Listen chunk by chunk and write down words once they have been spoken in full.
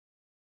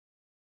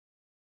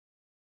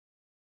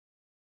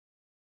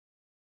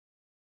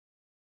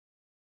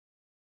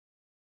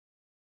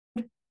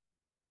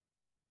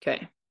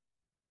Okay.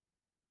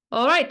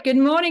 All right. Good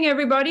morning,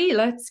 everybody.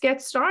 Let's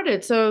get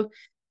started. So,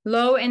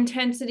 low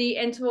intensity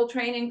interval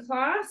training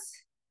class.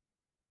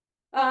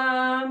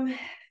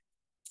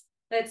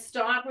 Let's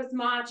start with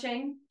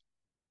marching.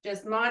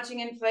 Just marching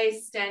in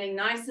place, standing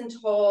nice and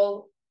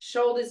tall,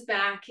 shoulders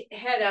back,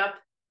 head up,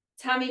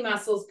 tummy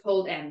muscles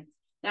pulled in.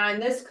 Now, in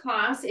this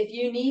class, if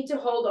you need to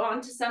hold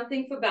on to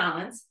something for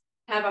balance,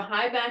 have a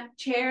high back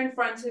chair in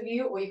front of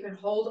you, or you can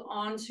hold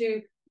on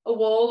to a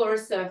wall or a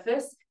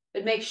surface,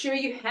 but make sure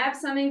you have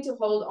something to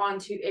hold on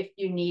to if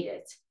you need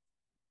it.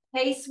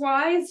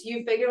 Pace-wise,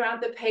 you figure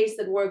out the pace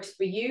that works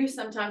for you.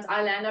 Sometimes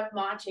I'll end up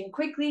marching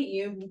quickly.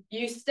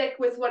 You stick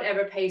with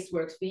whatever pace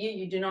works for you.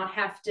 You do not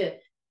have to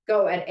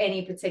go at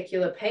any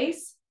particular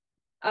pace.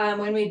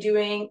 When we're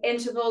doing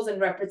intervals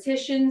and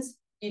repetitions,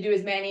 you do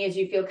as many as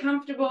you feel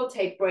comfortable.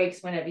 Take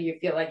breaks whenever you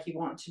feel like you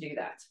want to do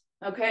that.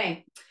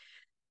 Okay.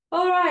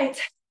 All right.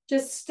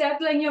 Just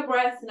settling your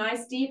breath.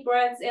 Nice deep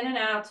breaths in and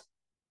out.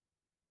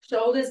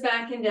 Shoulders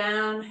back and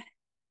down.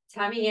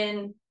 Tummy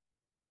in.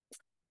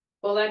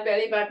 Pull that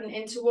belly button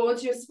in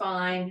towards your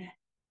spine.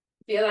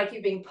 Feel like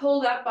you're being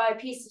pulled up by a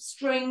piece of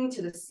string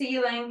to the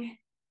ceiling.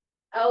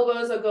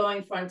 Elbows are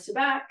going front to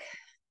back.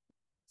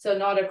 So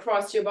not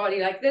across your body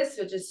like this,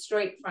 but just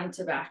straight front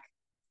to back.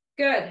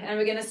 Good. And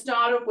we're going to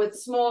start off with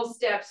small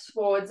steps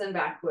forwards and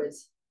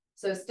backwards.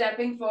 So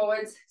stepping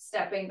forwards,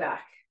 stepping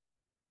back.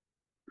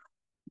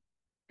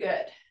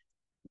 Good.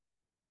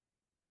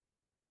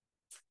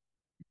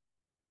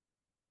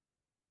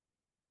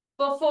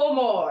 For 4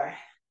 more.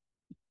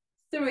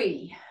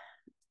 3,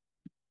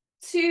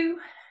 2,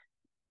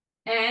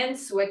 and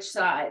switch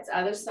sides.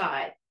 Other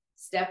side.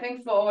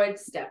 Stepping forward,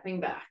 stepping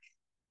back.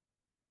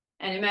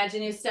 And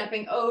imagine you're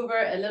stepping over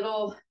a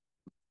little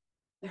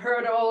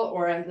hurdle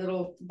or a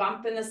little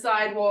bump in the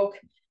sidewalk.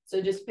 So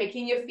just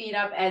picking your feet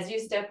up as you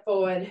step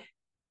forward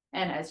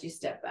and as you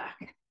step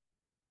back.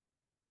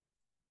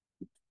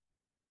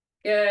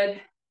 Good.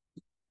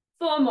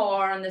 4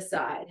 more on the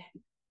side.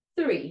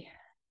 3,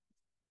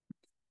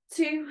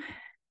 2,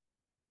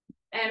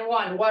 and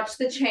 1. Watch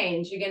the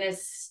change. You're going to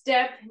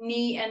step,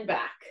 knee, and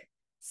back.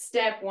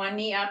 Step, one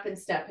knee up and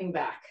stepping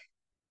back.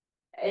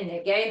 And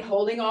again,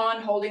 holding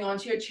on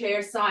to your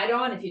chair side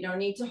on. If you don't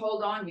need to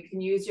hold on, you can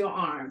use your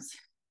arms.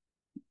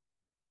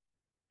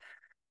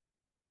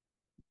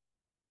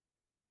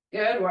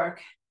 Good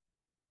work.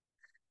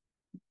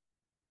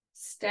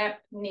 Step,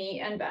 knee,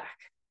 and back.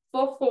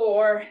 For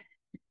 4,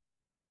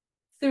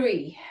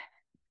 3,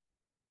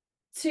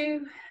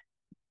 2,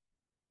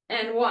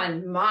 and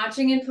 1.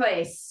 Marching in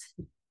place.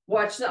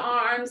 Watch the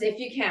arms if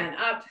you can,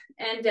 up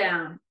and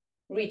down,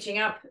 reaching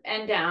up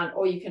and down,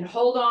 or you can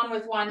hold on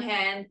with one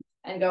hand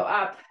and go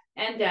up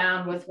and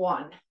down with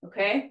one,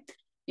 okay?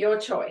 Your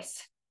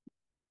choice.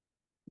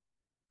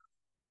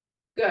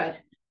 Good.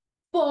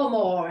 4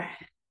 more.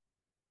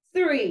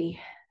 3,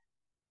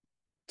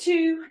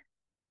 2,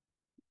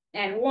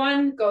 and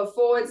 1. Go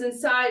forwards and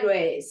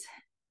sideways.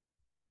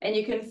 And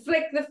you can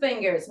flick the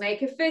fingers,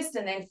 make a fist,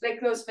 and then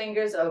flick those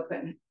fingers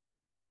open.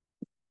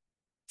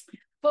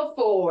 For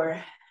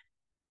 4,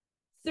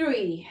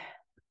 3,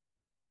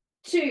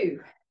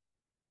 2,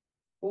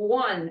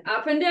 1.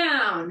 Up and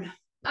down,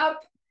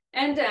 up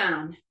and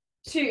down.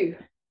 2,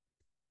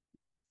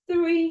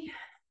 3,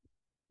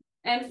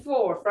 and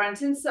 4.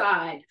 Front and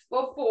side.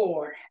 For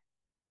 4,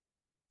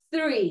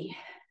 3,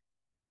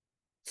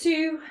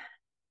 2,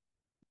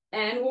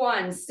 and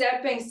 1.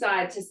 Stepping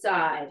side to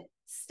side.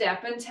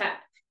 Step and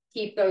tap.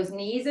 Keep those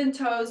knees and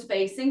toes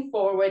facing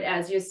forward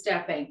as you're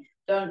stepping.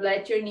 Don't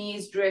let your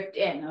knees drift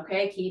in,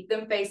 okay? Keep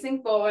them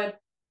facing forward.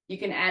 You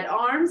can add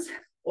arms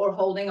or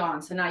holding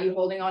on. So now you're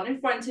holding on in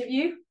front of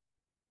you,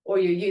 or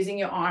you're using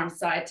your arms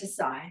side to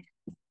side.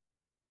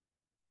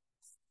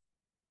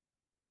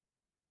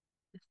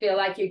 Feel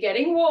like you're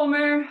getting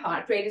warmer.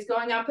 Heart rate is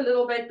going up a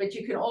little bit, but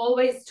you can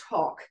always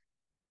talk.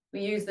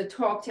 We use the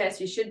talk test.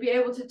 You should be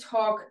able to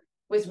talk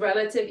with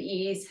relative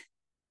ease.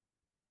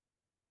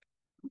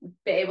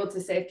 Be able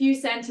to say a few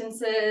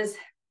sentences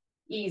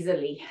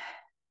easily.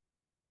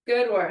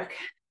 Good work.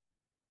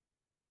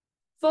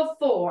 For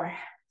 4,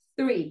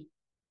 3,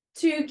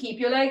 2, keep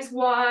your legs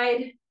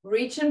wide,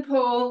 reach and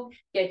pull,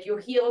 get your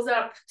heels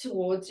up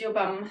towards your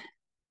bum.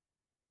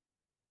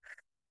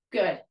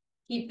 Good.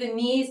 Keep the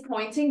knees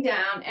pointing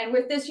down. And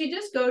with this, you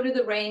just go to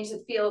the range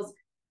that feels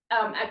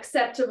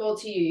acceptable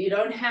to you. You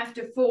don't have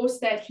to force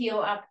that heel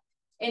up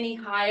any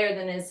higher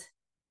than is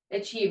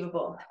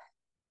achievable.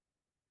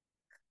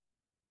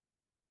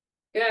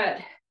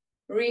 Good.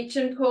 Reach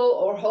and pull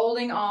or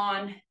holding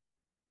on.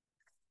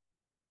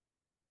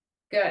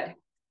 Good.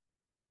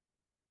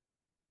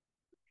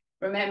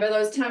 Remember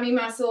those tummy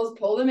muscles,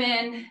 pull them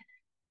in.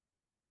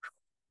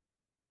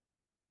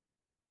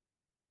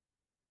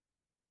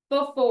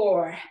 For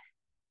 4,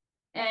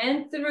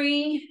 and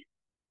 3,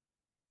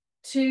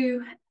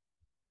 2,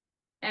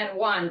 and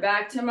 1.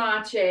 Back to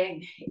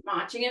marching.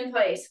 Marching in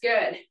place.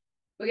 Good.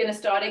 We're going to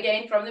start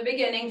again from the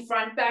beginning.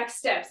 Front, back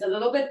steps. A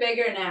little bit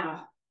bigger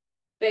now.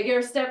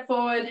 Bigger step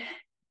forward.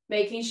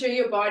 Making sure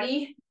your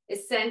body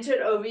is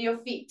centered over your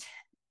feet.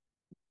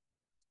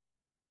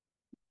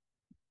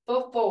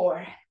 for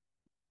 4,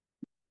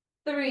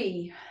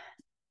 3,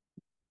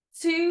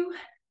 2,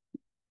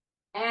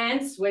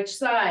 and switch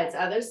sides,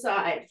 other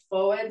side,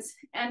 forwards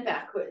and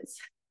backwards.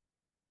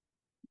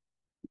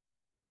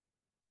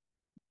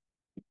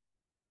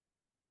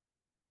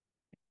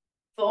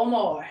 Four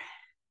more.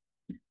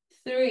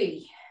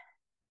 3,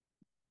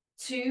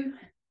 2,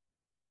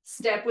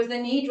 step with a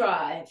knee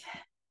drive.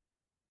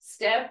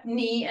 Step,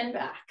 knee, and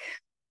back.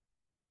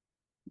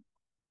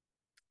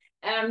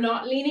 And I'm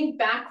not leaning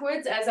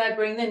backwards as I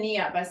bring the knee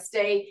up. I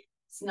stay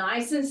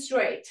nice and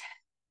straight.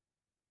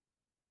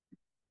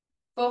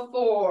 For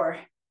 4,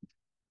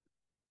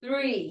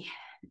 3,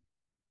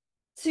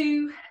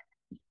 2,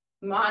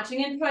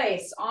 marching in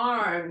place,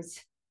 arms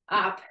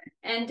up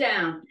and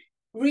down.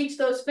 Reach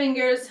those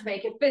fingers,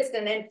 make a fist,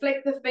 and then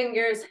flick the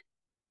fingers.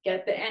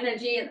 Get the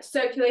energy and the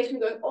circulation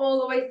going all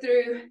the way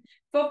through.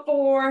 For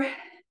 4,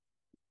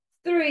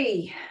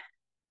 3,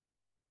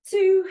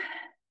 2,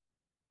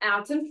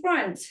 out and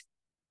front,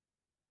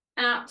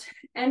 out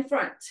and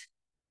front.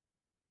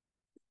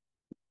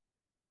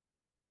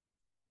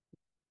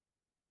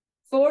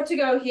 4 to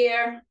go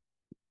here.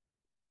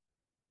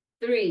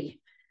 3,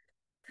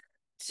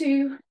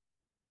 2,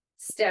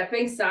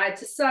 stepping side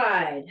to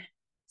side,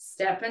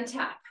 step and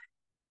tap.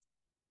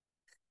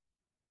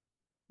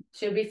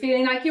 Should be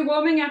feeling like you're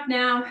warming up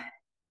now.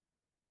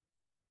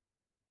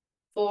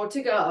 4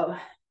 to go.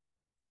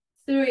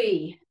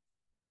 3,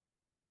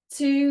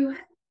 2,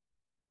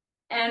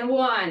 and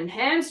 1.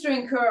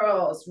 Hamstring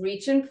curls,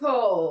 reach and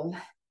pull.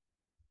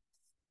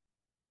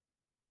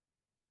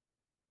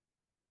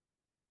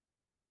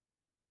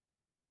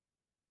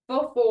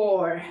 For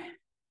 4,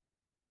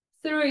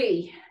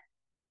 3,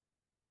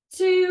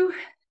 2,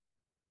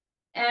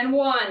 and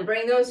 1.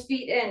 Bring those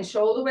feet in,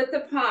 shoulder width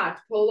apart.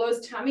 Pull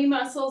those tummy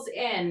muscles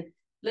in.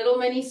 Little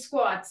mini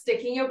squat,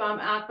 sticking your bum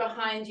out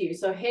behind you.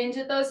 So hinge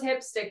at those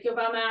hips, stick your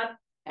bum out,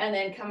 and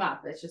then come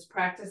up. Let's just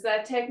practice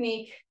that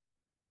technique.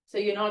 So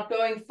you're not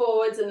going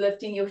forwards and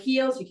lifting your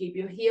heels. You keep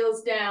your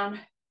heels down,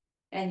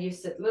 and you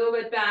sit a little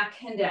bit back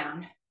and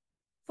down.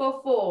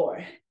 For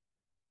 4,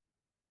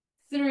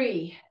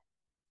 3,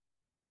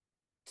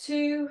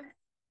 2,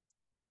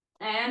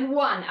 and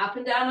 1. Up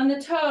and down on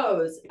the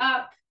toes,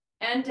 up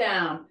and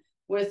down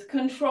with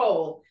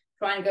control.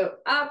 Try and go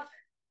up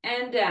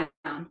and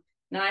down,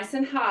 nice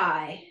and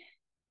high.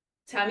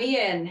 Tummy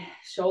in,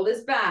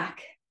 shoulders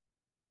back.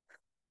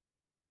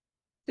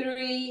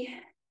 3,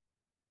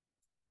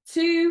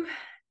 2,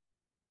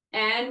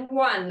 and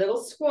 1.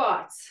 Little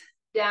squats,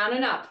 down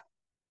and up.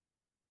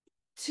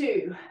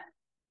 2,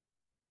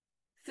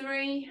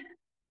 3,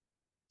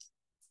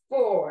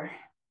 4.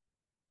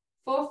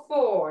 For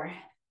 4,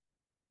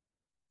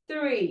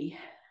 3,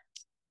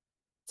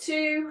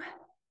 2,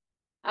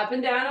 up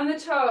and down on the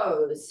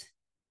toes,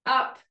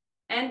 up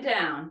and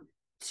down.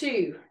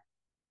 2,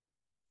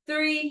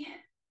 3,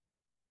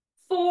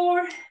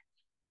 4.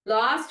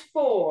 Last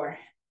 4,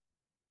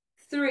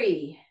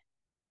 3,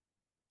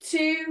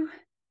 2,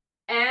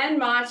 and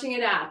marching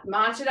it out.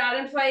 March it out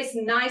in place,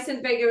 nice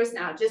and vigorous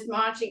now. Just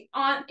marching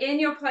on in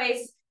your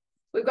place.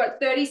 We've got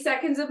 30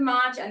 seconds of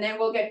march, and then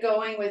we'll get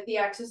going with the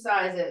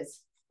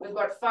exercises. We've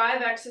got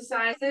 5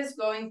 exercises,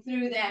 going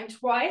through them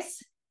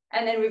twice.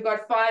 And then we've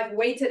got 5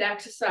 weighted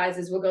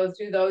exercises. We'll go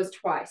through those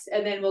twice.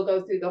 And then we'll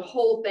go through the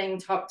whole thing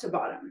top to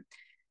bottom.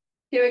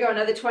 Here we go,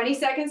 another 20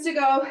 seconds to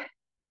go.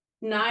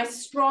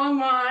 Nice, strong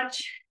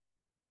march.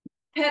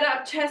 Head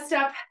up, chest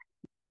up.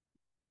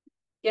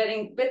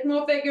 Getting a bit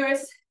more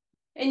vigorous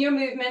in your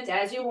movement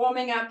as you're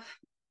warming up.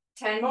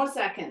 10 more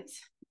seconds.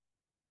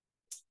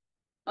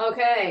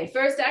 Okay,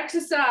 first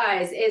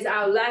exercise is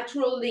our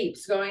lateral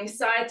leaps, going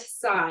side to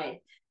side.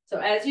 So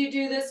as you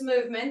do this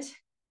movement,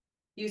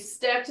 you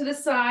step to the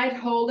side,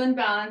 hold and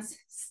balance,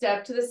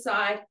 step to the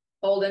side,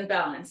 hold and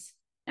balance.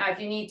 Now, if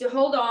you need to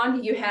hold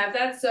on, you have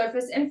that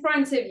surface in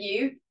front of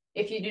you.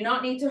 If you do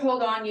not need to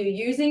hold on, you're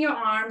using your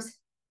arms,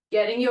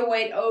 getting your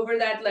weight over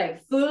that leg,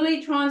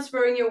 fully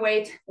transferring your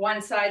weight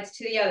one side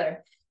to the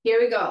other.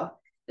 Here we go.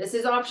 This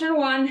is option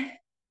 1.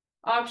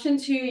 Option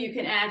 2, you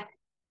can add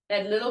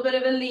that little bit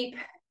of a leap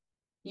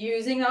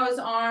using those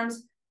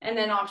arms. And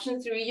then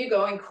option 3, you're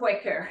going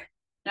quicker.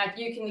 Now, if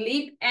you can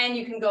leap and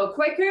you can go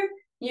quicker,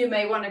 you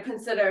may want to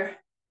consider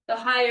the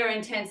higher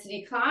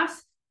intensity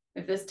class.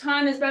 If this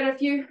time is better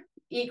for you,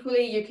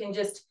 equally, you can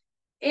just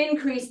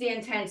increase the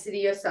intensity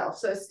yourself.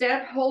 So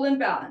step, hold, and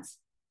balance.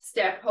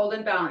 Step, hold,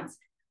 and balance.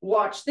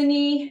 Watch the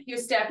knee you're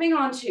stepping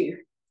onto.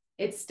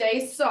 It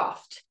stays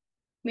soft,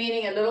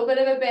 meaning a little bit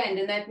of a bend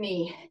in that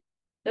knee,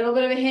 a little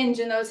bit of a hinge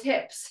in those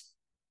hips.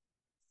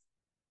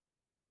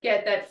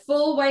 Get that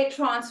full weight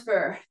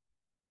transfer.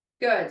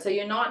 Good. So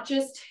you're not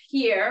just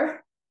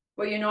here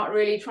where you're not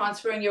really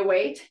transferring your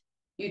weight.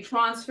 You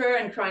transfer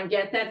and try and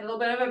get that little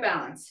bit of a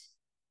balance.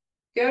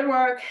 Good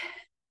work.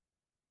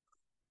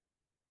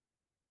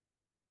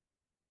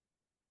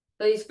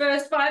 So these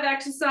first 5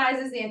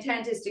 exercises, the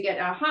intent is to get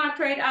our heart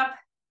rate up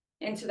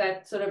into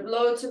that sort of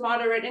low to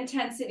moderate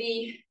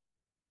intensity.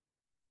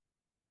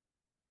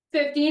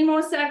 15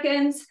 more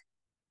seconds.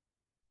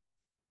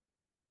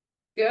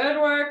 Good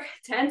work.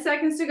 10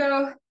 seconds to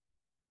go.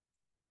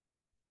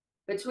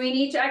 Between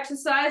each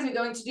exercise, we're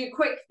going to do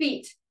quick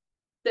feet.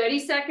 30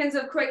 seconds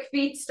of quick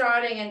feet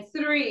starting in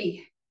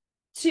 3,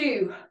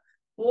 2,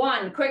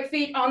 1. Quick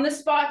feet on the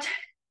spot,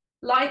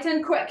 light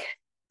and quick.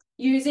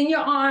 Using your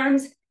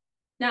arms.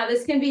 Now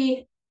this can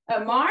be a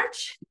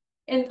march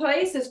in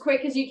place as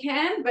quick as you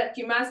can, but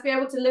you must be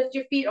able to lift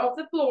your feet off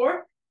the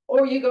floor,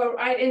 or you go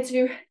right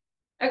into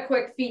a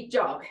quick feet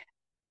jog.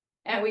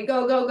 And we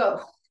go, go,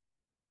 go.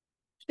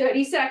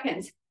 30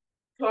 seconds.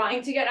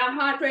 Trying to get our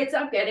heart rates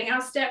up, getting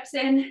our steps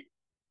in,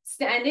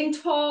 standing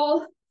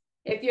tall.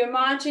 If you're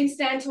marching,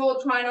 stand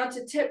tall. Try not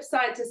to tip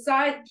side to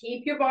side.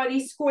 Keep your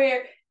body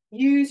square.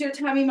 Use your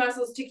tummy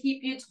muscles to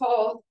keep you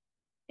tall.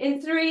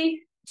 In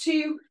 3,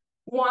 2,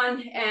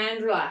 1,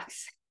 and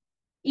relax.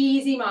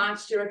 Easy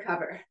march to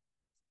recover.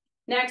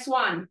 Next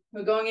one,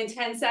 we're going in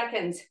 10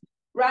 seconds.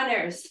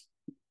 Runners,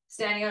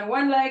 standing on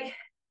one leg,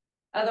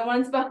 other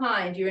one's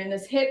behind. You're in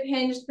this hip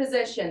hinged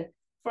position.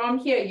 From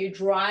here, you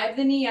drive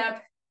the knee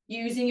up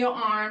using your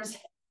arms.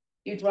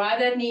 You drive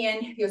that knee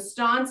in. Your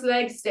stance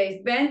leg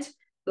stays bent.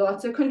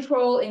 Lots of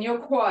control in your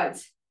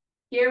quads.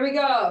 Here we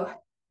go.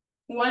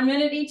 1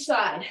 minute each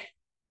side.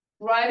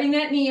 Driving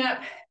that knee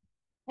up,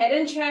 head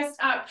and chest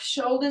up,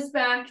 shoulders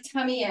back,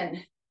 tummy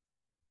in.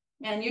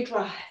 And you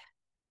drive.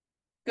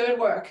 Good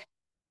work.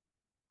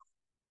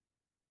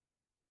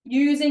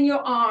 Using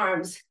your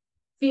arms.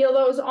 Feel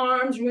those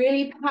arms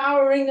really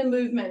powering the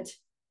movement.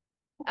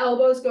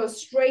 Elbows go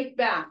straight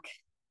back.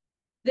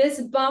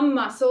 This bum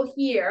muscle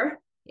here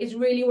is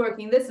really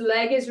working. This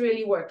leg is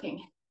really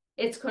working.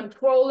 It's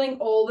controlling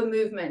all the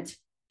movement.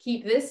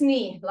 Keep this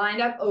knee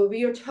lined up over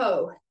your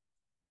toe.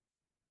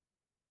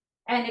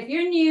 And if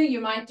you're new,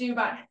 you might do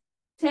about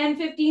 10,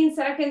 15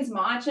 seconds,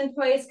 march in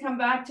place, come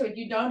back to it.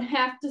 You don't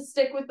have to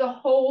stick with the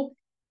whole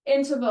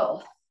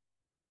interval.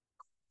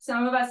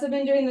 Some of us have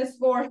been doing this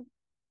for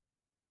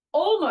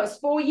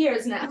almost 4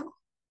 years now.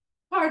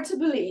 Hard to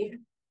believe.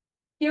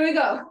 Here we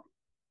go.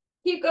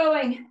 Keep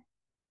going.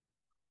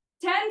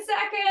 10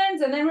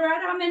 seconds, and then we're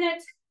at our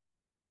minute.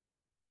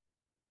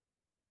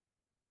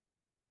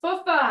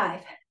 For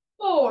 5,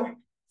 4,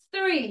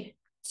 3,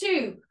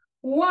 2,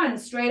 1.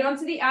 Straight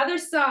onto the other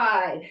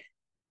side.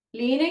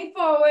 Leaning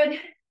forward,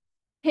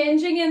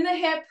 hinging in the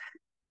hip,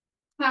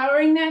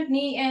 powering that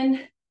knee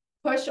in,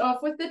 push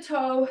off with the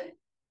toe,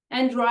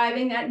 and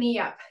driving that knee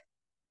up.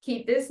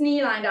 Keep this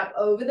knee lined up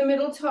over the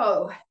middle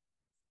toe.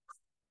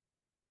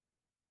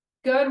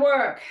 Good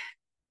work.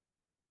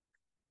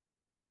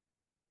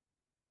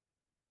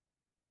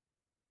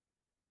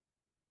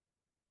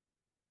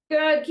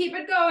 Good, keep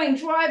it going.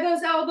 Drive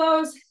those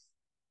elbows.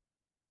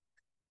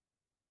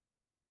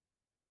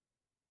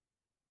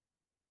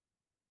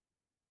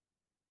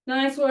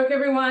 Nice work,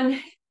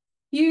 everyone.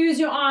 Use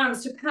your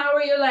arms to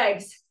power your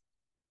legs.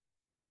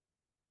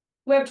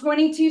 We have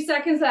 22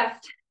 seconds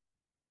left.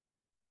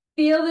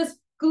 Feel this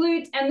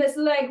glute and this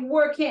leg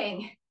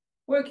working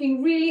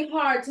really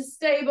hard to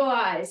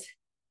stabilize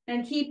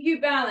and keep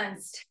you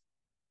balanced.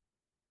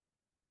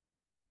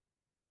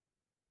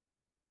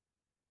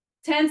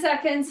 10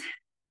 seconds.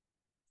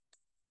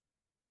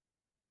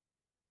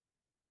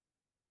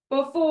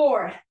 For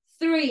 4,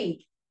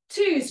 3,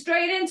 2,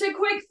 straight into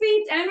quick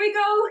feet, and we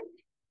go.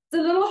 It's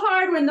a little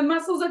hard when the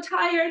muscles are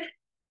tired.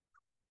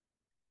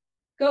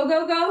 Go,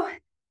 go, go.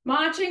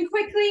 Marching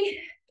quickly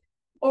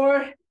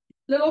or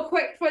little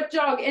quick foot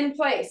jog in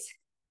place.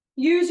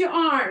 Use your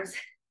arms.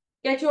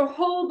 Get your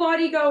whole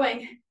body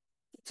going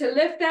to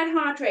lift that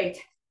heart rate.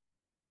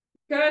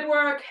 Good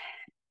work.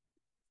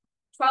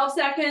 12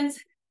 seconds.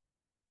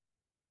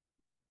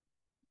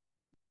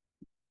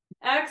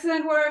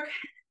 Excellent work.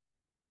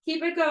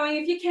 Keep it going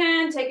if you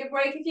can. Take a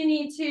break if you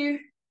need to.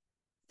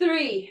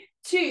 3,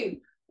 2,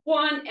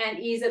 1, and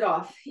ease it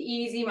off.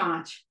 Easy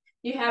march.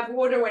 You have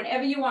water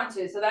whenever you want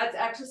to. So that's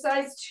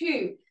exercise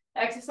 2.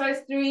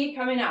 Exercise 3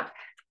 coming up.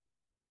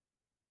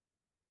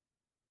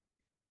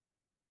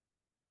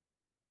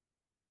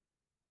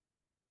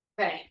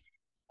 Okay.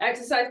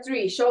 Exercise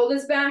 3.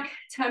 Shoulders back,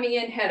 tummy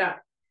in, head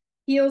up.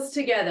 Heels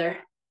together.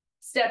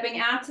 Stepping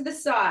out to the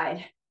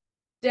side.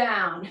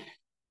 Down,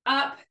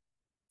 up,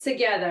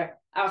 together.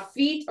 Our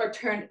feet are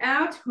turned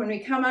out. When we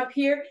come up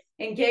here,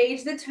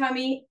 engage the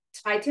tummy,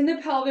 tighten the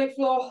pelvic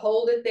floor,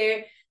 hold it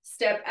there,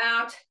 step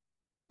out,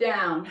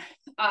 down,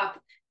 up,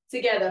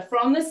 together.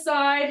 From the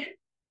side,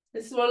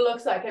 this is what it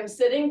looks like. I'm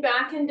sitting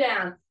back and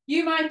down.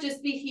 You might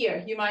just be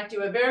here. You might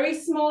do a very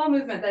small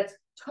movement. That's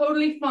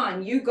totally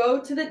fine. You go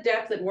to the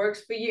depth that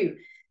works for you.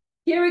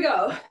 Here we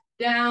go.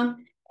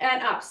 Down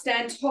and up.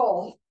 Stand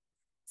tall.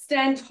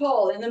 Stand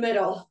tall in the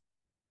middle.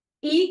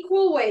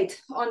 Equal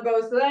weight on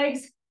both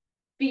legs.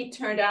 Feet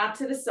turned out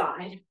to the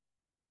side.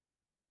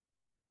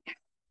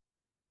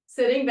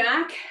 Sitting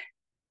back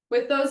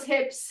with those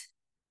hips,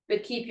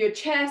 but keep your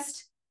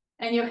chest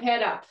and your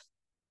head up.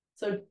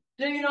 So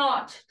do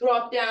not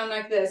drop down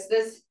like this.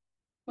 This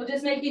will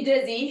just make you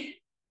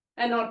dizzy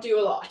and not do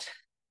a lot.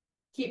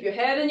 Keep your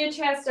head and your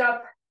chest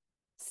up,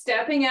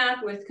 stepping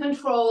out with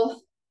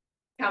control.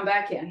 Come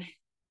back in.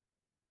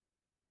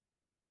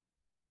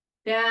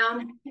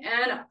 down,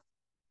 and up.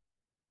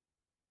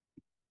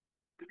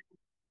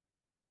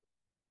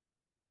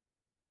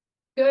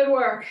 Good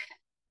work.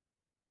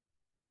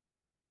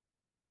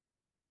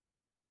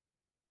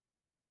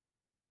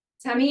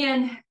 Tummy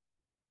in,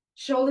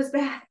 shoulders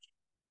back.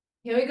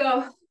 Here we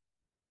go.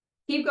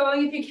 Keep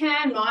going if you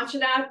can, march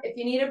it out if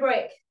you need a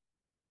break.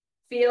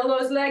 Feel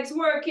those legs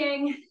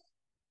working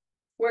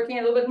a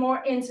little bit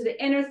more into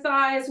the inner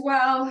thigh as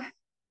well.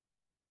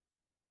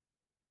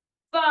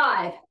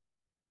 5,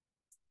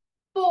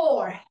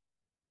 4,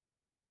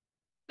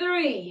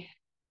 3,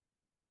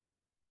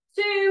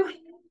 2,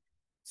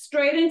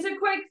 straight into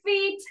quick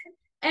feet,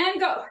 and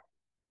go.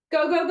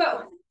 Go, go,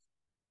 go.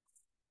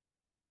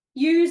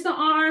 Use the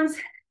arms.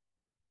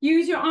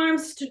 Use your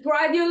arms to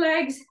drive your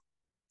legs.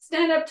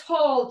 Stand up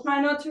tall.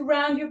 Try not to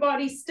round your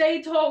body.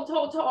 Stay tall,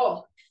 tall,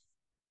 tall.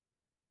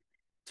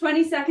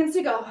 20 seconds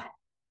to go.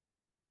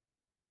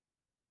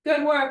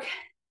 Good work.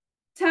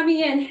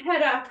 Tummy in,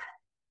 head up,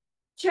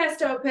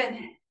 chest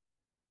open.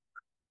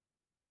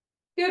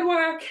 Good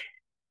work. 10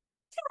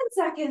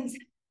 seconds.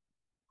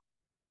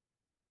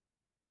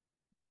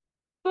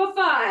 For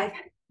 5,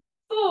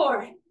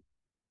 4,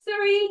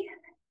 3,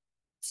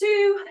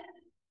 2,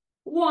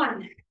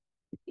 1.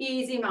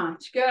 Easy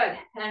march. Good.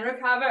 And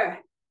recover.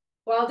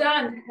 Well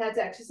done. That's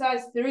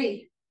exercise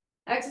 3.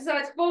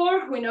 Exercise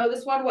 4, we know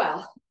this one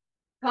well.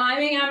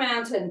 Climbing our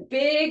mountain.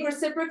 Big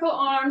reciprocal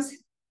arms,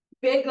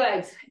 big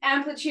legs.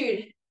 Amplitude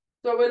is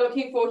what we're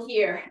looking for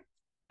here.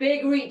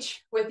 Big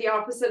reach with the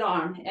opposite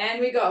arm. And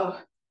we go.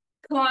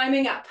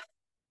 Climbing up.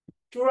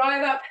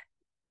 Drive up.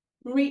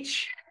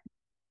 Reach.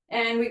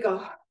 And we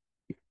go.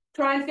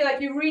 Try and feel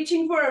like you're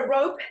reaching for a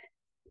rope.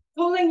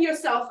 Pulling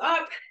yourself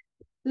up.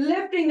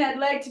 Lifting that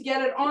leg to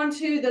get it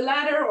onto the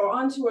ladder or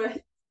onto a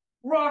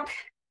rock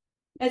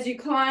as you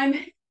climb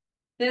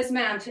this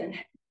mountain.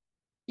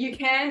 You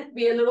can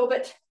be a little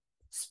bit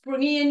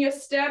springy in your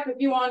step if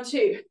you want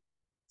to.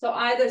 So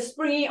either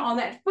springy on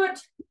that foot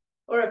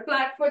or a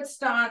flat foot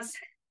stance,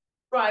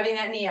 driving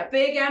that knee up.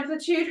 Big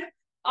amplitude,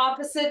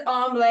 opposite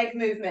arm leg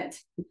movement.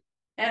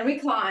 And we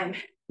climb.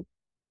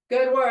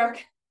 Good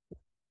work.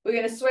 We're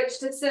going to switch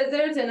to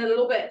scissors in a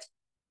little bit.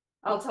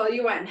 I'll tell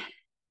you when.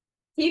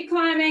 Keep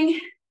climbing.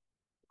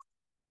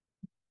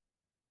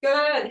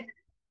 Good.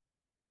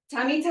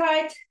 Tummy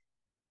tight.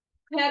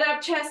 Head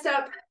up, chest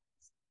up.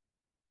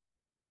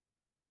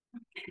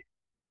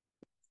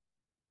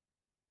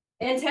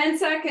 In 10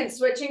 seconds,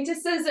 switching to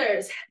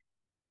scissors.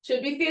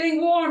 Should be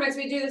feeling warm as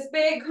we do this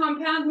big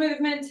compound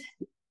movement.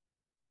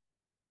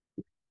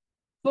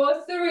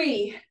 For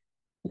 3,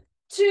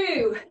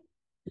 2,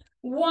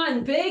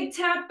 1. Big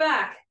tap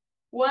back.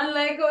 One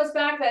leg goes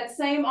back, that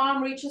same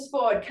arm reaches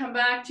forward. Come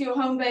back to your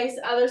home base,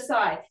 other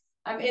side.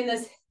 I'm in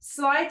this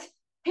slight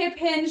hip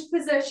hinged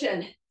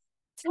position.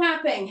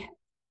 Tapping,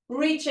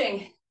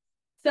 reaching,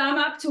 thumb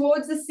up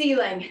towards the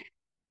ceiling.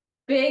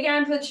 Big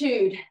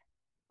amplitude.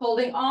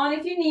 Holding on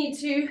if you need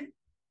to.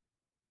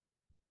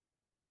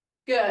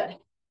 Good.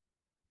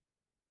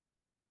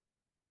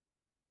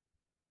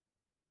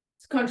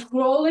 It's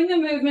controlling the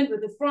movement with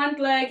the front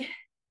leg.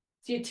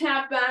 So you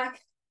tap back,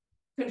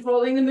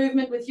 controlling the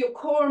movement with your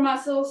core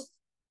muscles,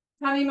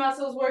 tummy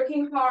muscles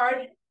working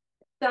hard.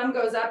 Thumb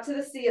goes up to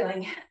the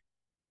ceiling.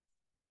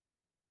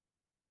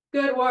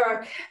 Good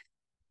work.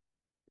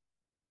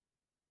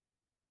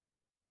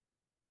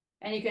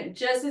 And you can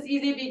just as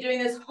easily be doing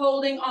this,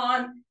 holding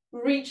on,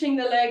 reaching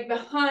the leg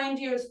behind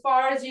you as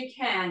far as you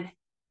can.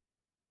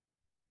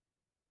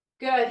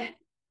 Good.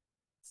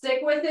 Stick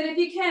with it if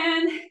you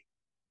can.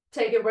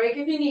 Take a break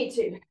if you need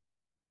to.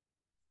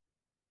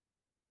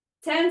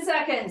 10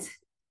 seconds.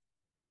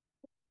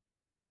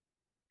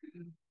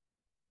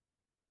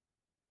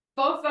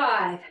 For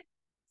 5,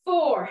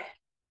 4,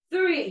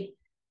 3,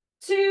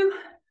 2,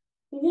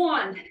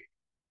 1.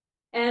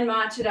 And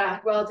march it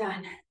out. Well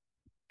done.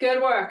 Good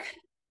work.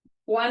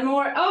 One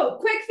more. Oh,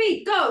 quick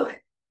feet. Go.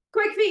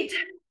 Quick feet.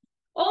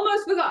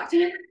 Almost forgot.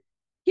 Here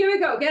we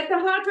go. Get the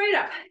heart rate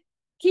up.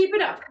 Keep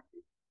it up.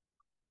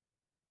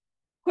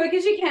 Quick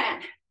as you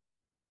can.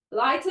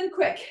 Light and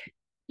quick.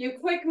 You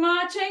quick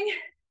marching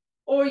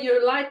or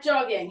you're light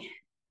jogging.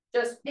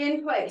 Just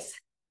in place.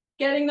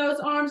 Getting those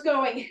arms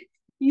going.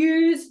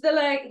 Use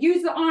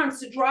the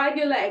arms to drive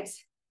your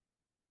legs.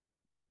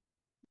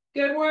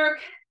 Good work.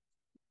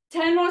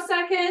 10 more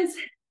seconds.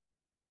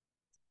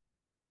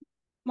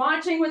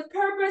 Marching with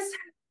purpose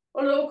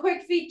or a little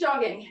quick feet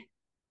jogging.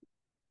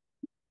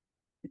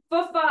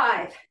 For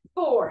 5,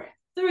 4,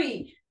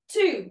 3,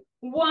 2,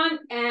 1,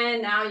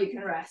 and now you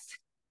can rest.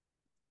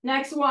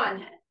 Next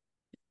one,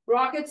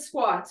 rocket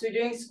squats. We're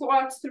doing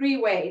squats 3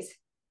 ways.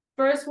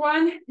 First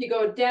one, you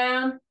go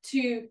down,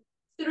 2,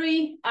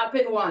 3, up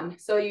in 1.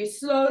 So you're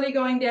slowly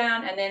going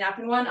down and then up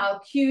in 1.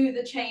 I'll cue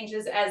the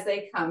changes as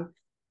they come.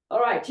 All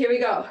right, here we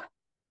go.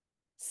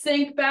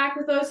 Sink back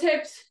with those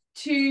hips.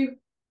 2,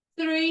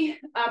 3,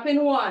 up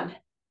in 1.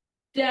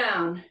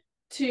 Down,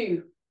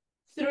 2,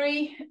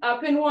 3,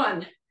 up in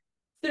 1.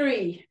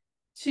 3,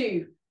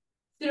 2,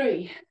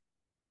 3,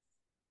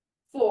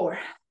 4,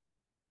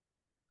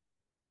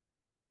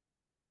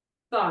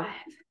 5.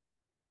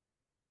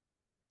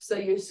 So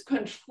you're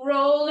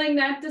controlling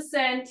that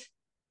descent.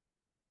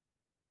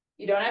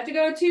 You don't have to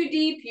go too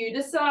deep, you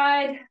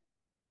decide.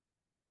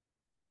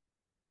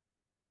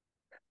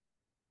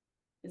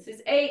 This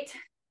is 8.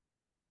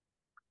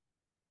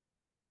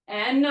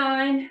 And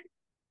 9.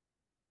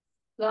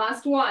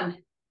 Last one,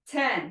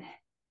 10.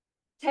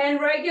 10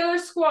 regular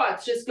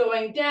squats, just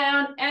going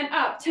down and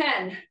up.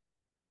 10,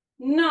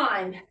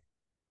 9,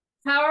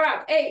 power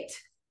up. 8,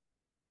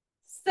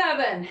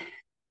 7,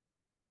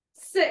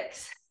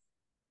 6,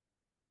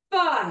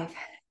 5,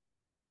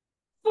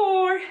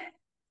 4,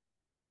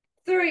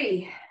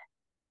 3,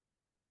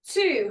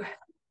 2,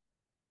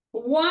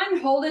 1.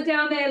 Hold it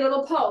down there,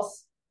 little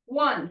pulse.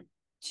 1,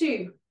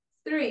 2,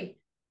 3,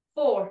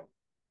 4,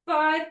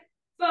 5,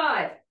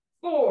 5,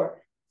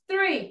 4,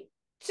 3,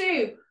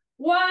 2,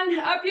 1.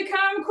 Up you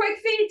come, quick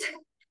feet.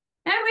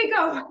 And we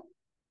go.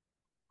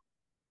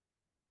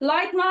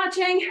 Light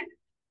marching.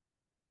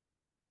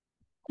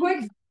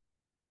 Quick.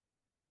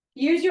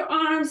 Use your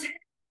arms.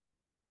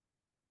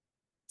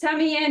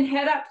 Tummy in,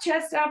 head up,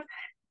 chest up.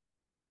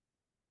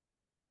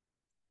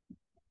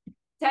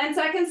 10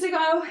 seconds to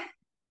go.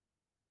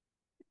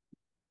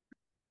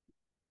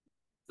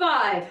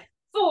 5,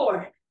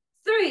 4,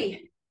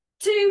 3,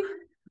 2,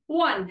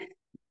 1.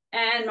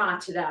 And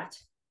march it out.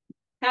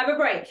 Have a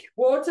break.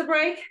 Water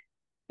break.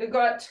 We've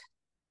got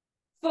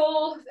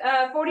full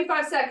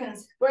 45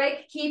 seconds.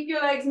 Break. Keep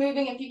your legs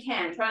moving if you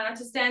can. Try not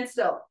to stand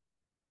still.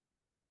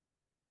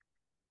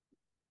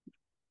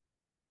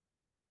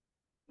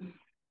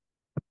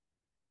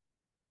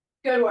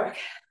 Good work.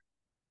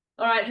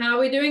 All right, how are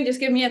we doing? Just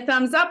give me a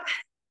thumbs up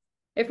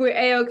if we're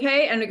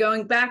A-okay, and we're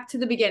going back to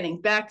the beginning,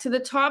 back to the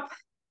top,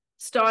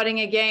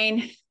 starting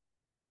again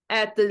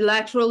at the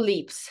lateral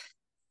leaps.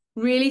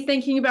 Really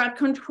thinking about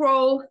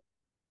control.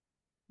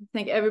 I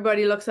think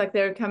everybody looks like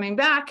they're coming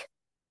back.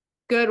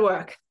 Good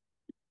work.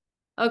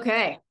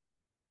 Okay,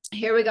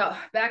 here we go.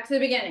 Back to the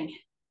beginning.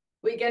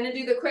 We're going to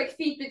do the quick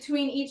feet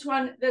between each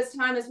one this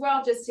time as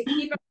well, just to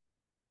keep it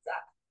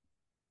up.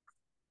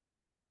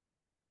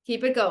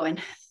 Keep it going.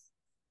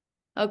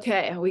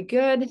 Okay, are we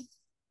good?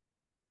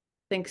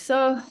 Think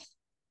so.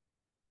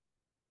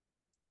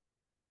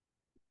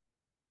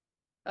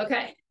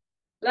 Okay,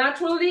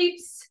 lateral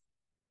leaps.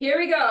 Here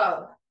we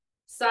go.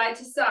 Side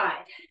to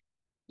side.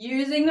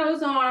 Using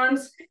those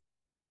arms.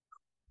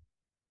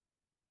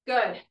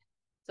 Good.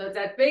 So it's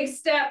that big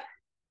step.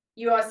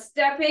 You are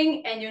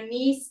stepping and your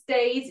knee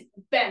stays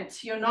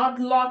bent. You're not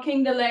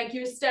locking the leg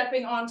you're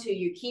stepping onto.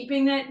 You're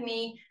keeping that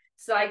knee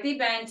slightly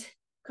bent,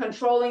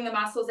 controlling the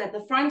muscles at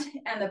the front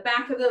and the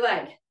back of the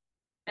leg.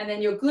 And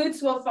then your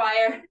glutes will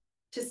fire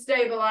to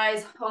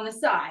stabilize on the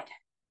side.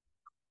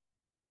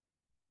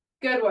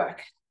 Good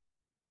work.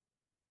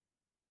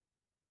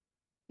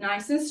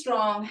 Nice and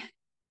strong.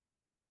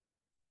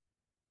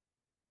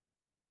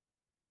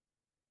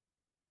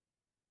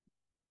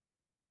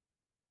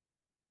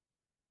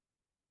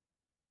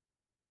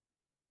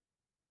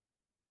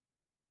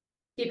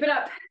 Keep it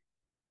up.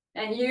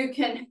 And you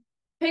can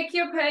pick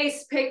your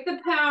pace, pick the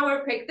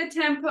power, pick the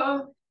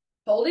tempo,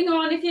 holding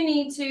on if you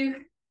need to.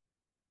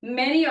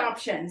 Many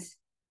options.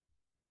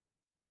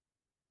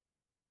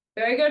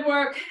 Very good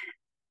work.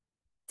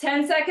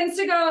 10 seconds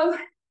to go.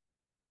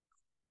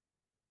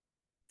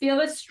 Feel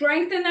the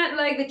strength in that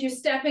leg that you're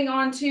stepping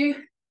onto.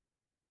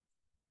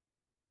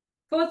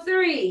 For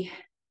 3,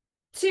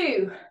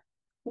 2,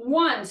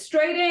 1.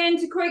 Straight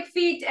into quick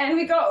feet, and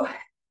we go.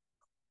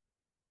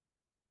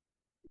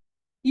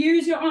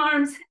 Use your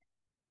arms.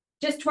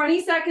 Just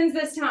 20 seconds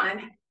this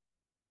time.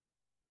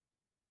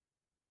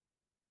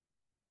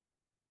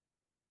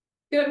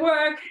 Good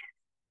work.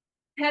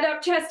 Head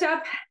up, chest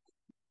up.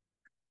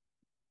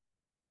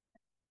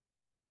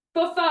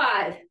 For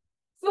 5,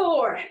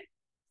 4,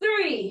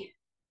 3,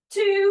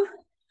 2,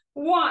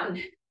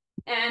 1.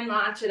 And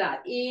march it out.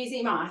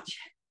 Easy march.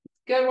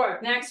 Good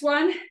work. Next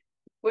one,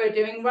 we're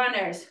doing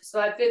runners. So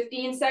a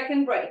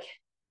 15-second break.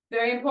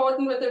 Very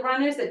important with the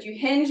runners that you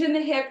hinge in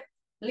the hip,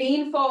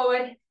 lean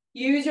forward,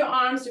 use your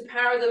arms to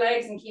power the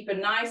legs and keep a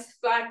nice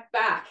flat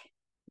back.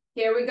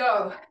 Here we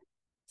go.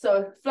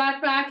 So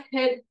flat back,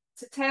 head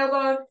to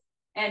tailbone,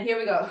 and here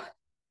we go.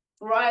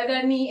 Drive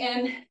that knee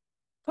in,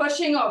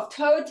 pushing off,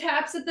 toe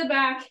taps at the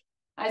back.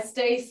 I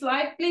stay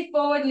slightly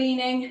forward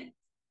leaning.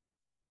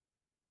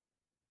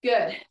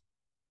 Good.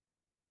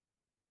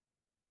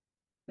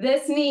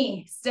 This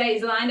knee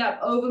stays lined up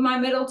over my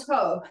middle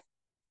toe.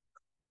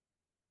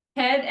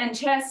 Head and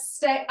chest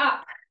stay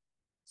up.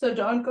 So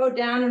don't go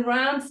down and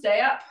round, stay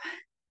up.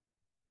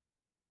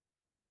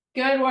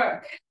 Good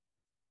work.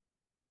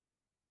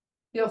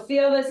 You'll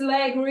feel this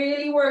leg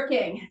really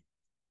working.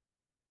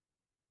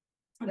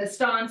 The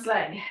stance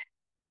leg.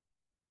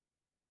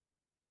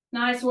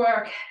 Nice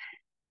work.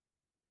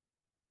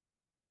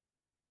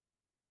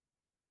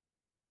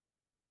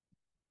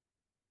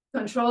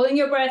 Controlling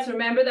your breath.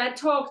 Remember that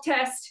talk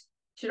test.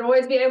 Should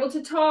always be able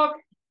to talk.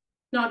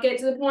 Not get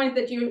to the point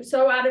that you're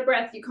so out of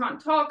breath you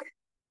can't talk.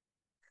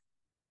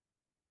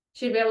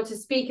 Should be able to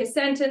speak a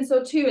sentence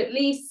or two at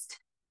least,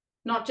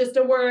 not just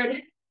a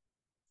word.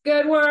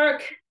 Good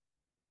work.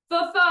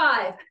 For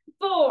 5,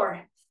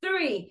 4,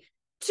 3,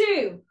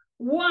 2,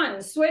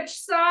 1. Switch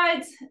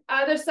sides,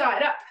 other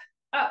side, up,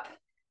 up.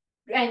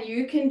 And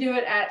you can do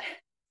it at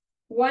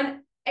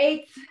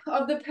 1/8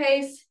 of the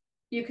pace.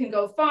 You can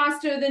go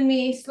faster than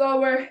me,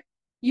 slower.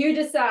 You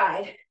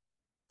decide.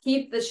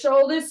 Keep the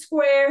shoulders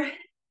square,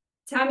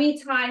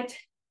 tummy tight,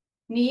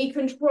 knee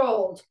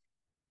controlled.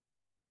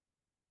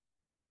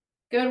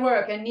 Good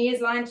work. And knee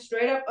is lined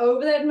straight up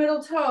over that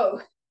middle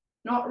toe,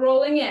 not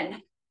rolling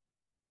in.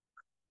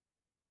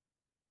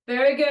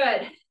 Very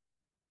good.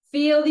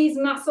 Feel these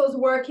muscles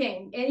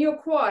working in your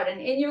quad and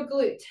in your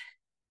glute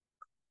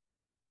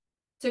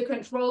to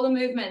control the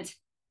movement.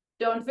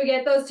 Don't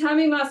forget those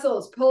tummy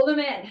muscles. Pull them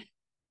in.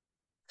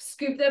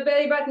 Scoop the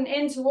belly button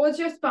in towards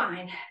your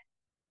spine.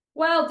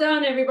 Well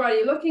done,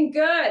 everybody. Looking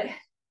good.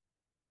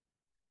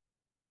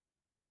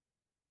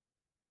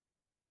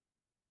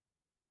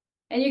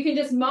 And you can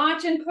just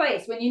march in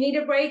place. When you need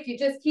a break, you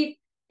just keep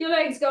your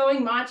legs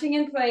going, marching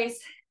in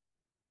place.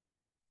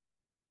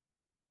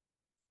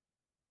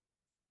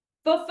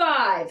 For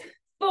 5,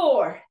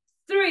 4,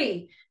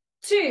 3,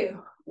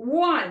 2,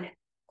 1.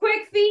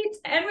 Quick feet,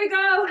 and we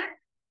go.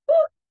 Woo.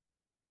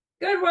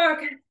 Good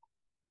work.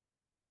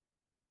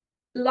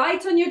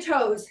 Light on your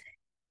toes.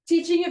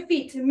 Teaching your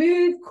feet to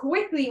move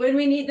quickly when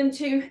we need them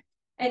to,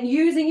 and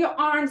using your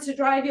arms to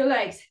drive your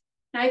legs.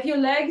 Now, if your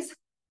legs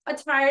are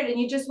tired and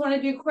you just want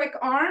to do quick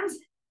arms,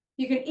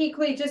 you can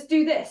equally just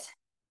do this,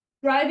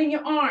 driving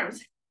your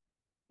arms.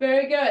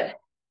 Very good.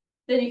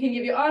 Then you can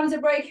give your arms a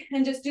break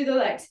and just do the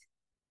legs.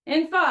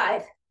 In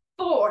 5,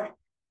 4,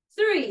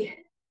 3,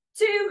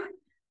 2,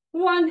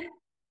 1.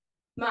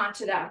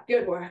 March it out.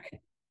 Good work.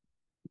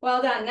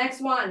 Well done. Next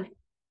one.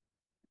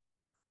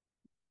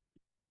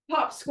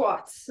 Pop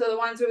squats. So the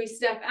ones where we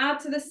step out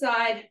to the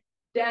side,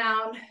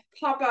 down,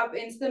 pop up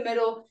into the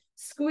middle,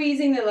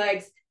 squeezing the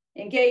legs,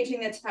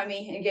 engaging the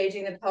tummy,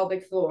 engaging the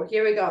pelvic floor.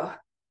 Here we go.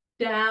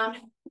 Down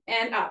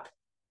and up.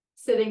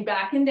 Sitting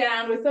back and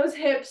down with those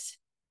hips.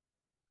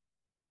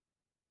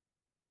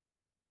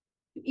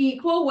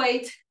 Equal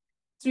weight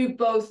through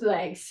both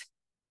legs.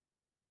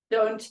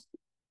 Don't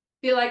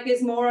feel like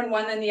there's more on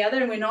one than the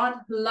other, and we're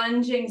not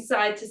lunging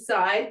side to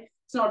side.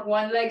 It's not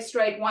one leg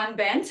straight, one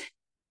bent.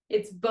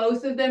 It's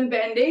both of them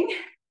bending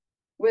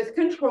with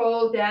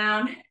control.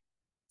 Down,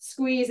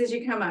 squeeze as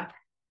you come up.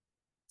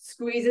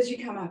 Squeeze as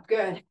you come up.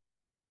 Good.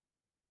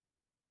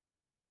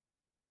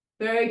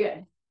 Very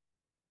good.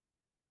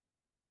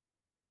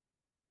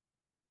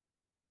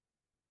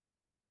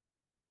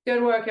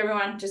 Good work,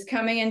 everyone. Just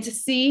coming in to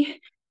C.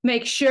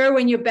 Make sure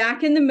when you're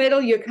back in the middle,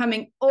 you're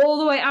coming all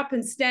the way up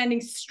and standing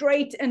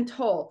straight and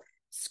tall.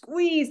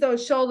 Squeeze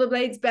those shoulder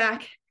blades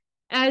back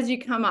as you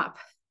come up.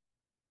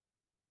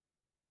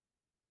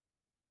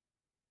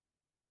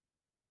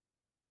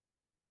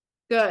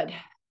 Good.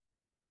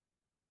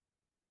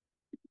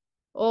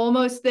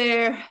 Almost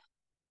there.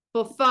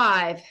 For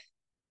 5,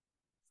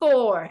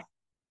 4,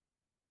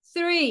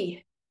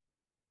 3,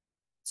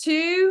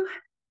 2,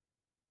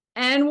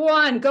 and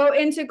 1. Go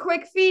into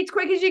quick feet,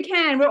 quick as you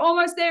can. We're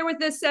almost there with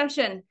this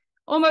session.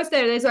 Almost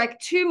there. There's like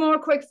 2 more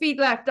quick feet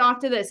left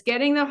after this.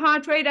 Getting the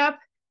heart rate up,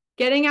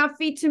 getting our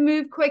feet to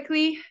move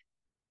quickly.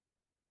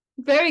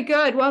 Very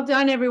good. Well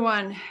done,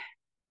 everyone.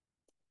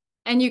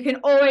 And you can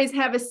always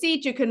have a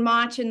seat. You can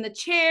march in the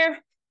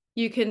chair.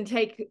 You can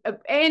take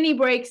any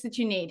breaks that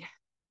you need.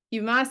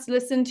 You must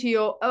listen to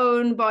your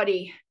own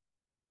body.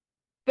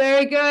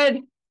 Very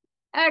good.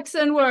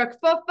 Excellent work.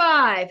 For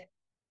 5,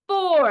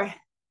 4,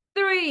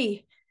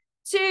 3,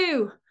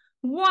 2,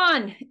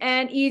 1.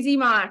 And easy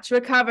march.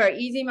 Recover.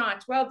 Easy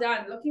march. Well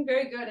done. Looking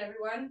very good,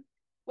 everyone.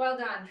 Well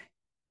done.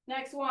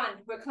 Next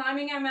one. We're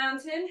climbing our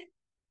mountain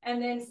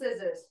and then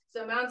scissors.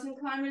 So mountain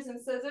climbers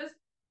and scissors.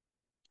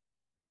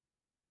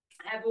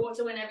 Have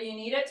water whenever you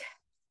need it.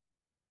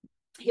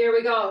 Here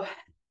we go.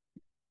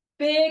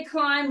 Big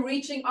climb,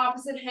 reaching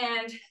opposite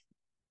hand,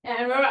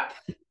 and we're up.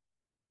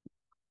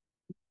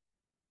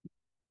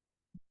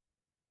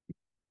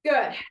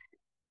 Good.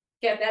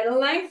 Get that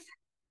length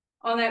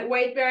on that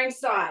weight-bearing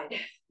side.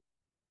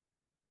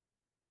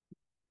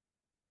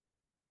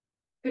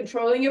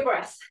 Controlling your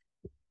breath.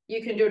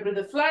 You can do it with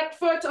a flat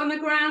foot on the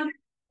ground,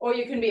 or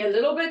you can be a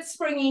little bit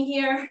springy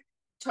here.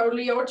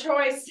 Totally your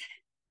choice.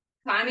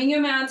 Climbing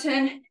your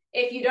mountain.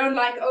 If you don't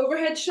like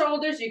overhead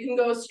shoulders, you can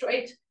go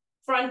straight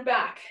front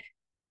back.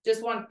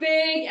 Just want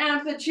big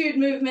amplitude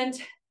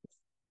movement.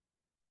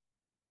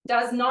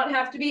 Does not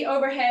have to be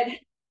overhead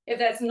if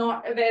that's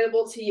not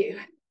available to you.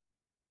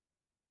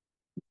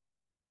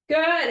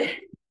 Good.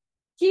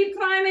 Keep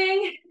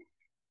climbing.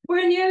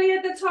 We're nearly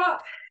at the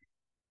top.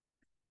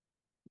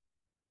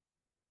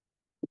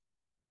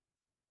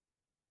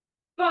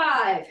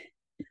 Five,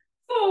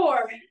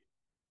 4,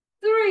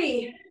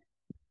 3,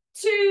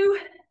 2,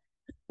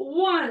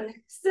 1.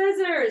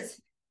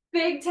 Scissors.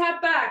 Big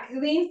tap back.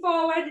 Lean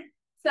forward.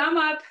 Thumb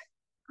up,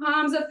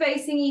 palms are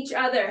facing each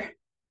other.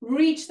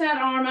 Reach that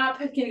arm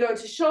up. It can go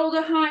to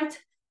shoulder height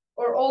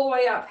or all the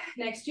way up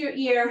next to your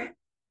ear,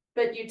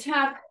 but you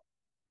tap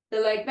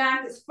the leg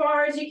back as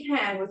far as you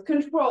can with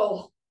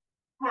control.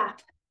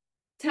 tap,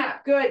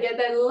 tap. Good. Get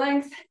that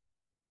length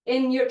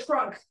in your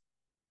trunk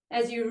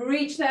as you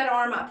reach that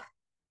arm up.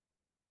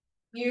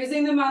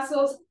 Using the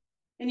muscles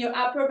in your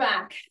upper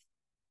back.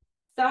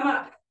 Thumb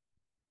up.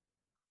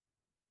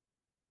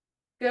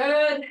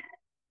 Good.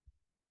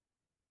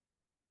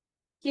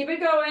 Keep it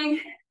going.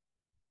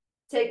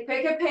 Pick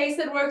a pace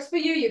that works for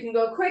you. You can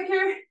go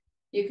quicker.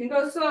 You can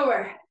go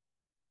slower.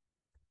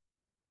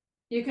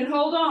 You can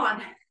hold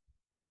on.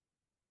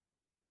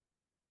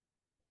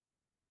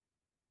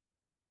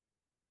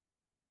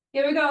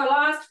 Here we go.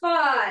 Last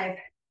 5,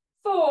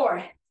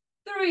 4,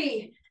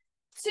 3,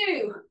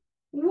 2,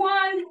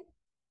 1.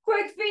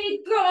 Quick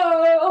feet,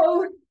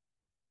 go.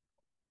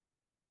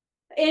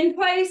 In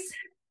place,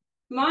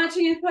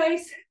 marching in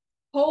place,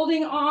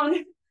 holding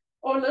on,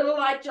 or little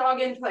light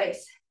jog in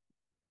place.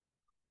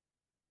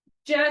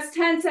 Just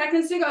 10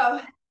 seconds to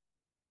go.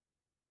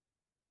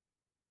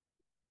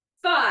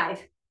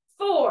 5,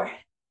 4,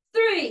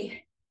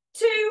 3,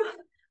 2,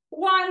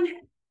 1.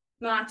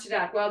 March it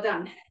out. Well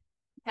done.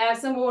 Have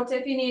some water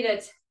if you need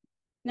it.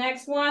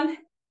 Next one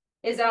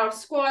is our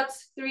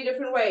squats 3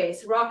 different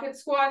ways. Rocket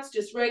squats,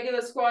 just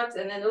regular squats,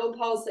 and then little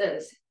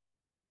pulses.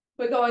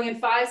 We're going in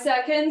 5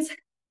 seconds.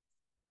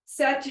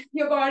 Set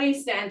your body,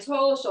 stand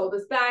tall,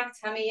 shoulders back,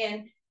 tummy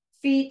in,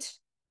 feet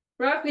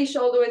roughly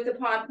shoulder width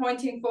apart,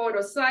 pointing forward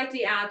or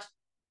slightly out,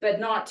 but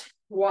not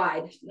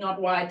wide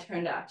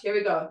turned out. Here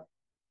we go.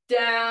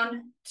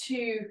 Down,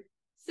 2,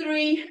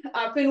 3,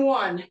 up in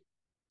 1,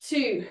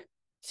 2,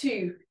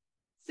 2,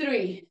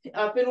 3,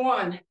 up in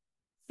 1,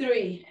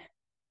 3.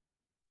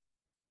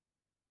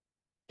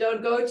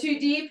 Don't go too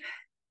deep.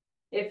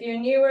 If you're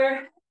newer,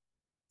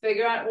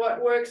 figure out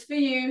what works for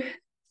you.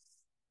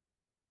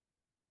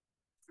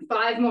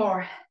 5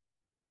 more.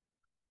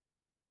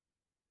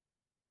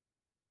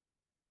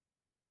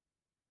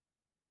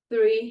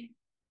 3,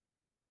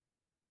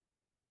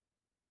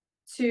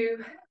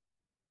 2,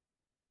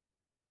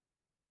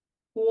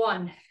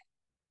 1.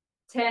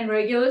 10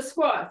 regular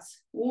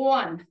squats.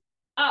 1,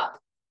 up,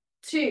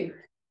 2,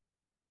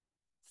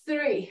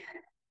 3,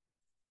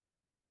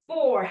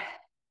 4,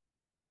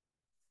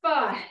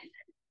 5.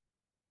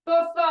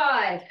 For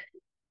 5,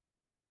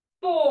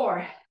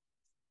 4,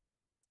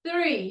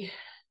 3,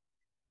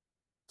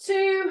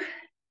 2,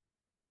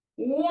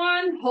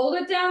 1. Hold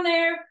it down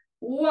there.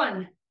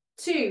 1,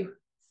 2,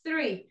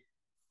 3,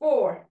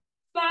 4,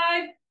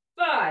 5,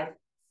 5,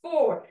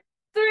 4,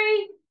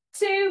 3,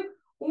 2,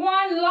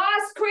 1.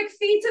 Last quick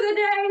feet of the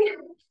day.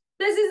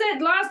 This is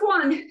it. Last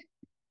one.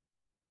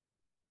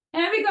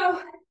 There we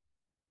go.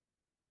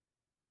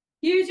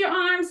 Use your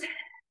arms.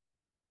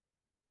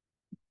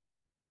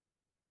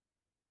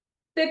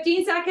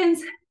 15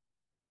 seconds.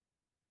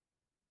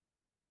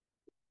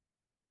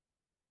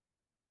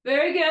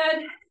 Very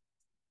good.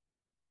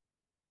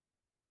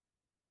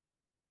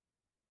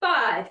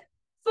 5,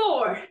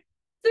 4,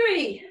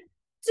 3,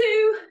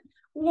 2,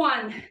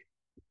 1.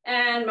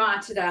 And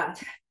march it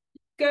out.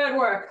 Good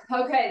work.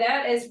 Okay,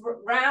 that is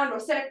round or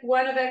set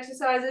 1 of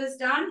exercises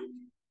done.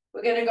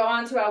 We're going to go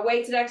on to our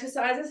weighted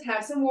exercises.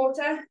 Have some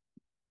water.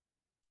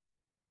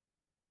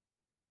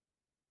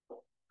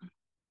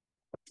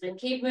 And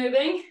keep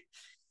moving.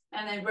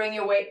 And then bring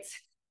your weights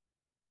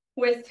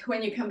with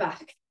when you come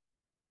back.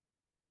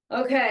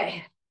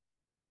 Okay.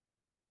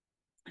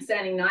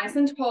 Standing nice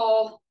and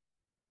tall.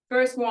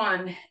 First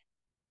one.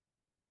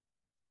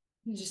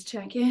 Just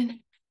check in.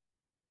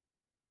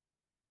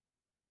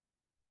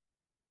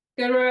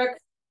 Good work.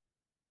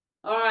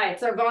 All right,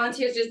 so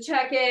volunteers just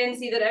check in,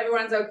 see that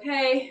everyone's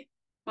okay.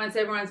 Once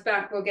everyone's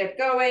back, we'll get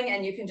going,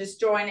 and you can just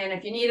join in.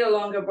 If you need a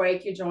longer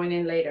break, you join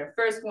in later.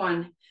 First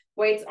one,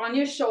 weights on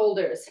your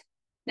shoulders.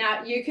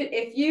 Now, you could,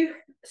 if you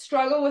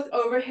struggle with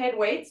overhead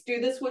weights, do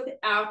this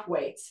without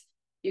weights.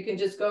 You can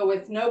just go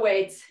with no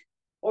weights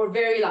or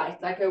very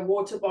light, like a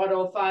water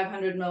bottle,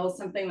 500 mils,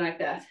 something like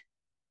that.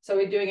 So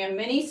we're doing a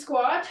mini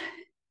squat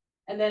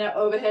and then an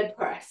overhead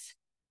press.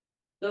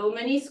 Little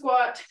mini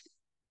squat,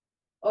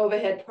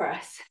 overhead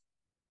press.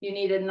 You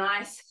need a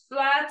nice,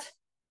 flat,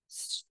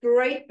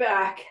 straight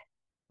back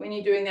when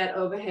you're doing that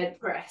overhead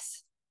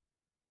press.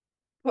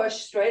 Push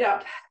straight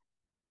up.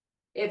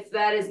 If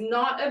that is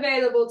not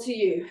available to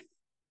you,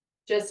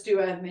 just do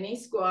a mini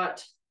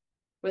squat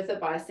with a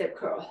bicep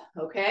curl,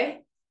 okay?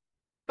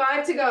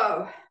 5 to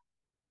go.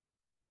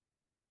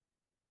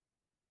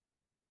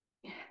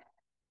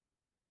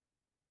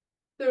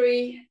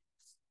 3,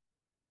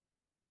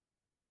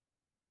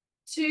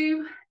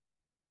 2,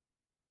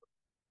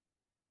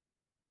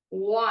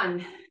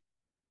 1.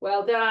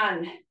 Well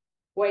done.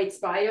 Weights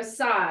by your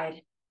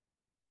side.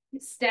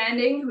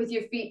 Standing with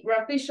your feet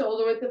roughly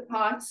shoulder width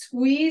apart.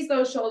 Squeeze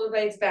those shoulder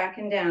blades back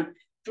and down.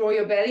 Draw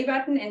your belly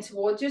button in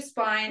towards your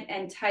spine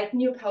and tighten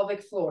your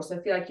pelvic floor. So I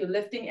feel like you're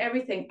lifting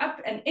everything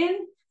up and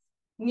in.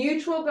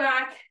 Neutral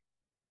back.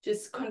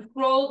 Just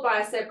controlled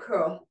bicep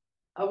curl.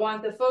 I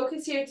want the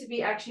focus here to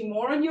be actually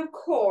more on your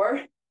core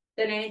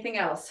than anything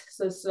else.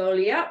 So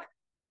slowly up,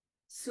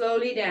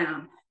 slowly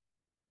down.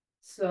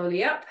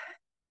 Slowly up,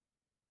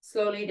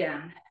 slowly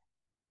down.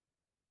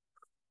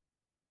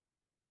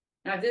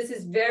 Now, if this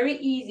is very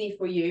easy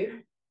for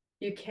you,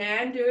 you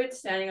can do it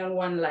standing on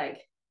one leg.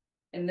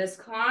 In this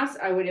class,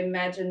 I would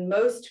imagine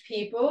most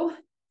people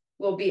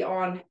will be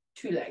on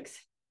two legs,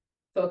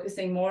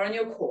 focusing more on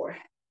your core.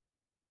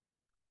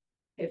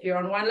 If you're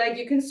on one leg,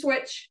 you can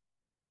switch.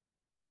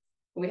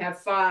 We have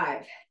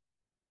 5,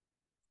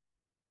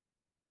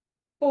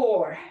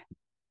 4,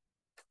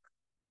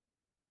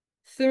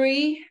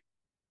 3,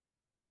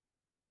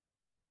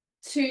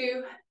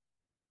 2,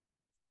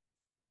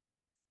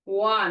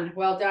 1.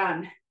 Well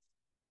done.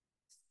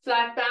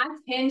 Flat back,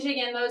 hinging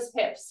in those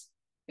hips.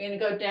 We're going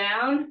to go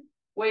down,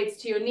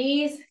 weights to your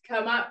knees,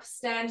 come up,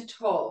 stand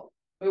tall.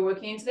 We're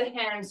working into the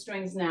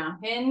hamstrings now.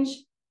 Hinge,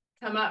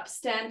 come up,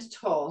 stand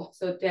tall.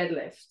 So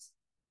deadlift.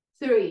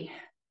 3.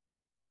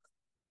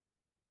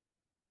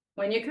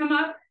 When you come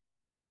up,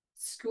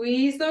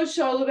 squeeze those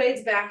shoulder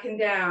blades back and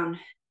down.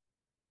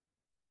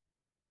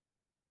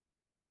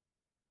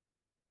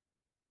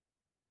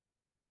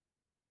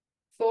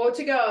 4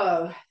 to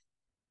go.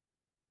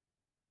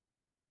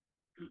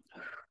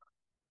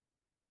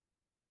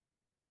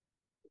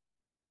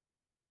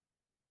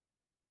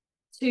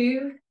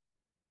 2,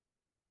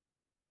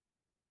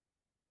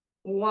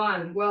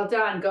 1. Well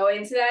done. Go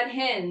into that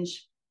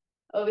hinge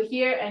over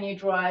here and you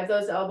drive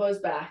those elbows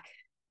back.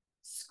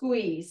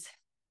 Squeeze,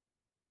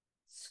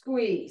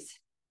 squeeze,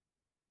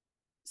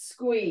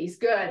 squeeze.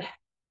 Good.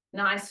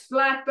 Nice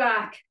flat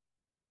back.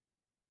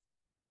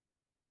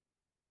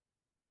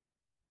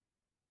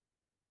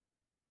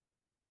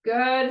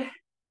 Good.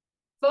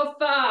 For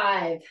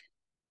 5,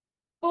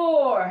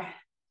 4,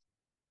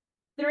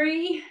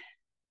 3,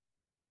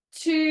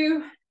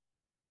 2,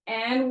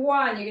 and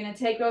 1. You're going to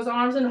take those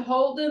arms and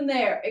hold them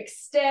there.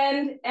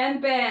 Extend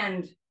and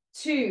bend.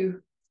 2,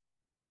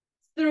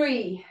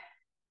 3,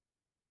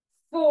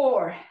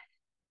 4,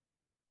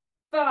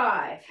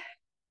 5.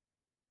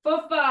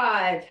 For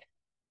 5,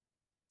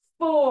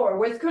 4,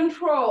 with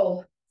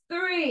control.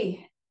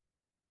 3,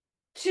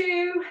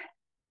 2,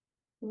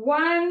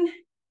 1,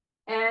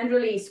 and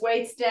release.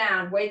 Weights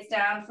down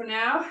for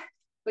now.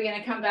 We're going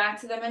to come back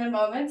to them in a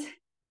moment.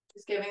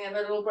 Just giving them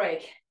a little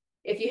break.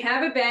 If you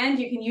have a band,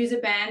 you can use a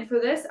band for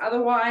this.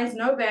 Otherwise,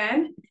 no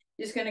band.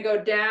 You're just going to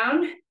go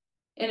down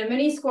in a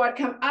mini squat,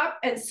 come up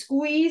and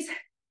squeeze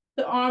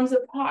the arms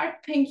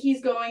apart,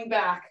 pinkies going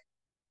back.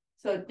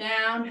 So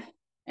down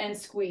and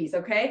squeeze,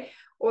 okay?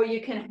 Or you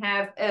can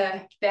have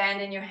a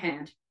band in your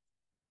hand.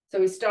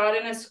 So we start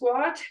in a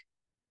squat.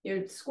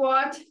 You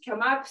squat,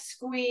 come up,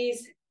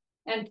 squeeze,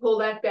 and pull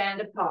that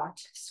band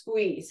apart.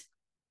 Squeeze.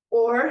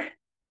 Or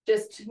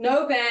just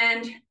no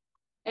band,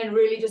 and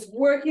really just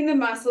working the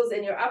muscles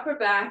in your upper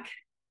back.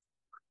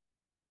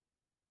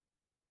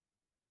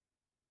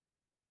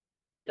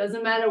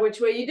 Doesn't matter which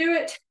way you do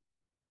it.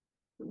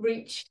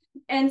 Reach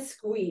and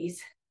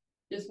squeeze.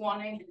 Just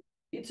wanting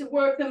you to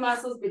work the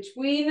muscles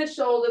between the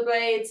shoulder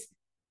blades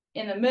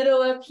in the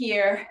middle of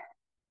here,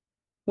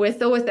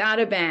 with or without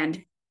a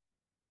band.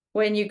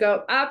 When you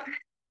go up,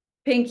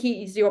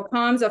 pinkies, your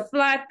palms are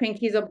flat,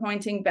 pinkies are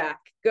pointing back.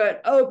 Good.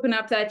 Open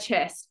up that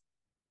chest.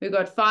 We've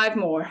got 5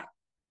 more.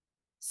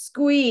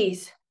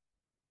 Squeeze.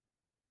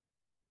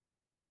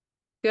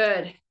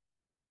 Good.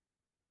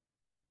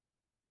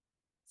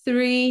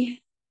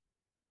 3,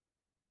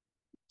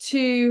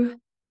 2,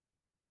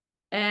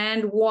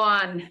 and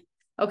 1.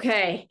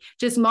 Okay,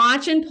 just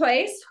march in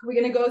place. We're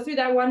going to go through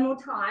that one more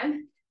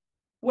time.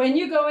 When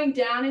you're going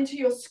down into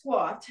your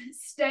squat,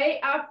 stay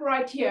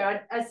upright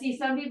here. I see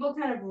some people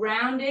kind of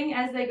rounding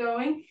as they're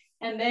going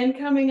and then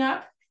coming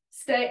up.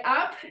 Stay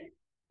up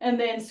and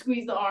then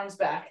squeeze the arms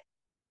back.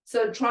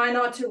 So try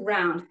not to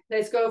round.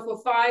 Let's go for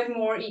 5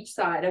 more each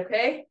side,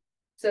 okay?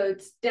 So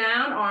it's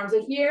down, arms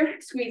are here,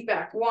 squeeze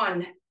back.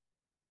 1,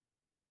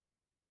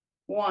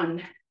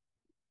 1,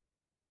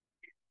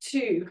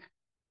 2,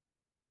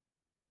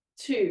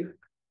 2,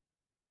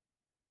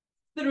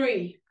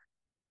 3,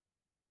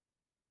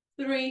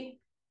 3,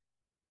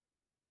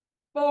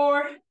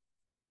 4,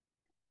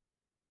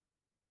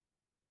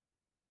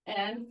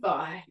 and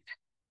 5.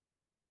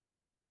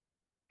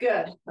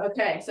 Good.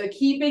 Okay, so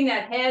keeping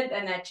that head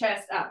and that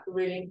chest up,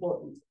 really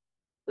important.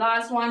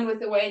 Last one with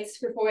the weights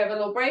before we have a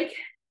little break.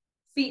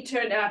 Feet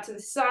turned out to the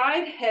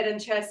side, head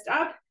and chest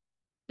up,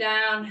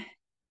 down,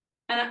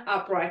 and an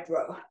upright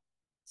row.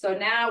 So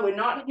now we're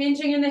not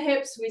hinging in the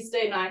hips. We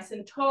stay nice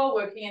and tall,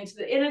 working into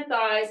the inner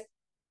thighs,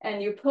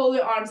 and you pull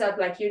your arms up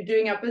like you're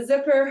doing up a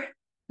zipper,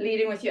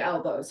 leading with your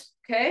elbows,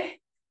 okay?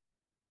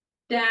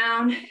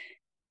 Down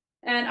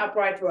and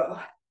upright row.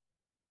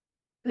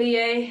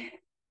 Plie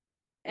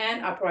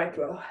and upright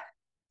row.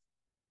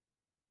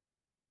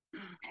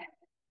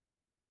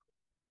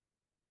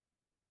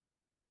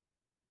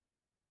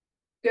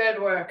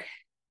 Good work.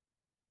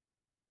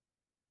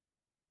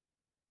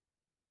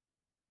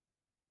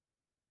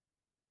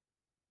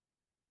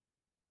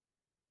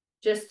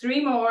 Just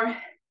 3 more.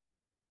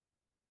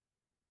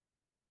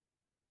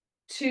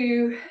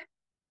 2,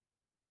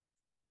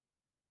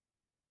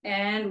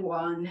 and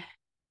 1.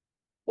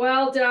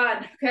 Well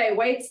done. Okay,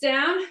 weights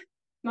down.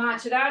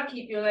 March it out.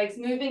 Keep your legs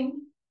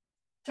moving.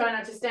 Try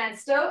not to stand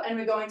still, and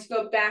we're going to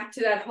go back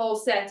to that whole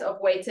set of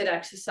weighted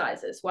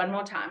exercises. One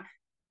more time.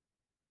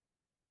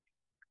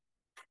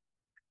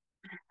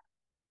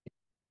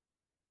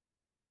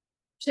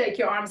 Shake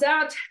your arms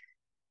out.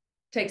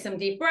 Take some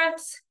deep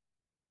breaths.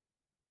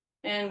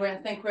 And I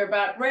think we're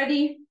about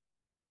ready.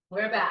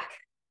 We're back.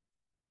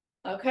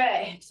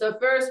 Okay, so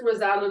first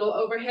was our little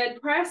overhead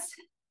press.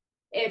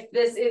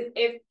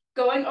 If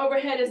going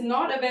overhead is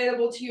not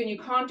available to you and you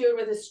can't do it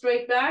with a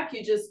straight back,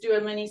 you just do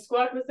a mini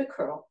squat with a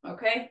curl,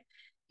 okay?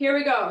 Here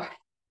we go.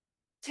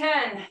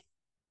 10,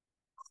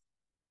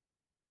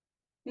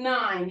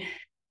 9,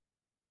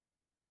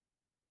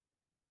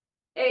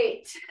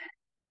 8,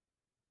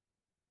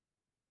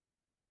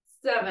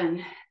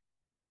 7,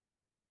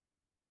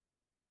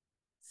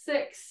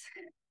 6,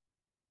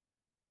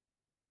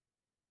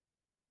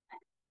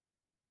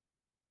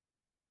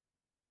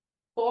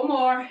 4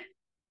 more,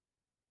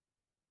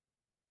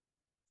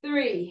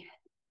 3,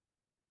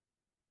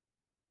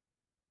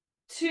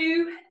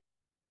 2,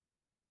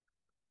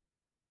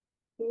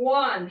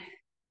 1.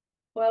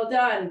 Well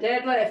done.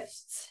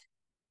 Deadlifts.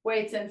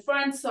 Weights in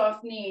front,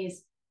 soft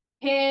knees.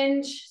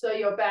 Hinge, so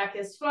your back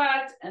is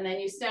flat, and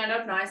then you stand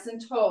up nice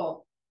and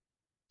tall.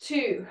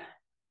 2,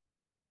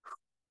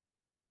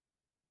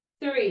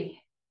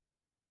 3,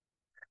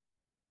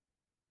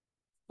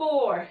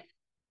 4,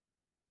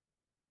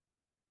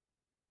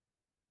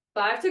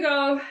 5 to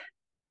go.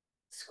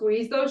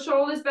 Squeeze those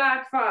shoulders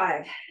back.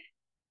 5,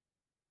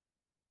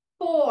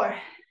 4,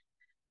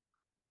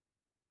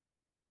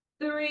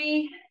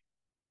 3,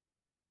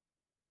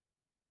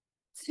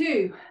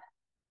 2,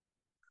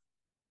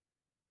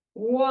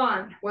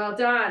 1. Well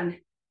done.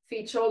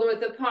 Feet shoulder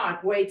width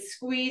apart. Weight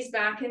squeeze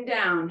back and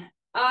down.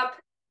 Up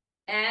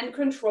and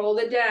control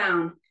the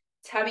down.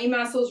 Tummy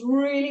muscles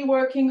really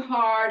working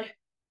hard.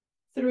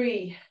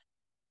 3,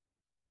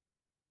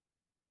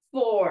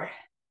 4,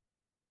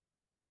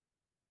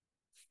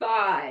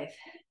 5.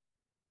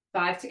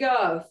 5 to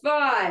go.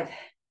 5,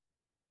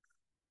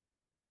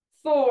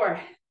 4,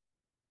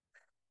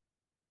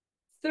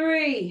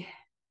 3,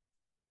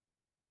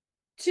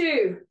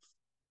 2,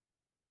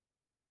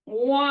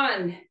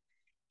 1.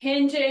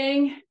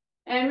 Hinging,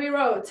 and we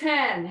roll.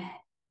 10,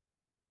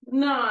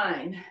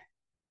 9,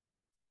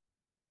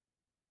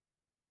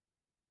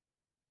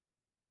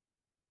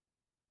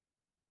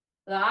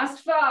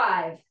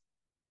 5,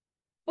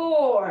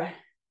 4,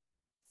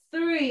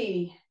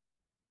 3,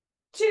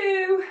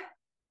 2,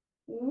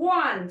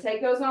 1.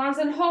 Take those arms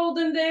and hold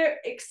them there.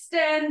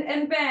 Extend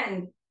and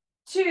bend.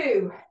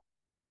 2,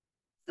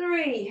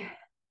 3,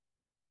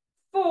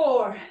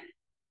 4,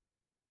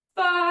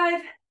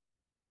 5,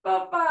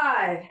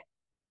 5,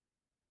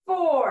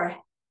 4,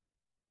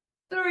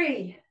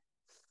 3,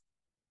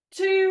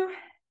 2,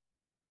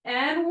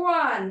 and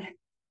 1.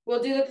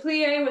 We'll do the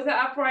plie with the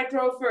upright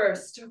row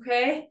first,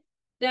 okay?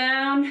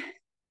 Down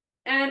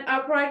and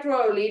upright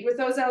row. Lead with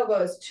those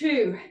elbows.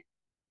 2,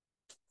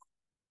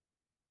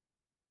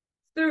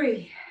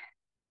 3,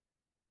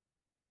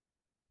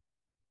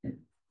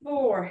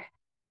 4.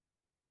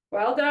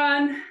 Well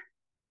done.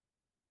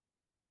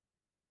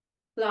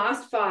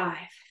 Last 5,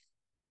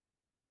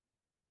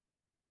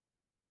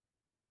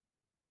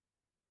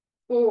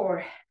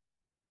 4,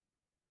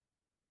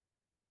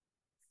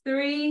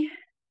 3,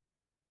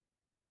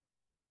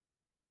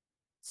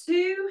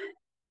 2,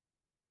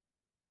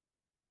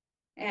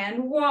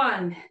 and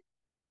 1.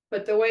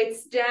 Put the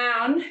weights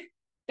down,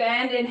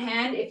 band in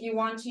hand if you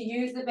want to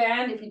use the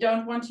band. If you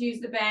don't want to use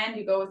the band,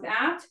 you go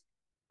without.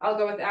 I'll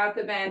go without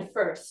the band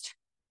first.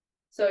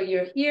 So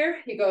you're here,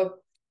 you go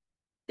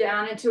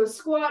down into a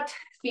squat,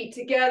 feet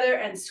together,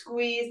 and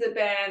squeeze the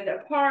band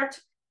apart,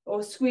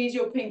 or squeeze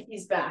your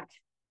pinkies back.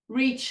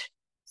 Reach,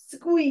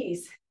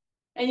 squeeze.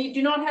 And you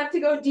do not have to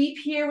go deep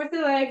here with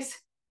the legs.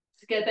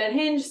 To get that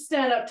hinge,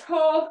 stand up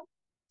tall,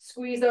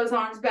 squeeze those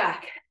arms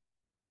back.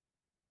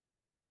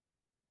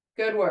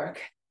 Good work.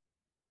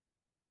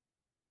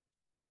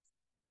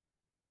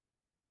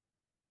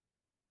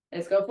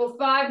 Let's go for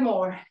 5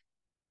 more.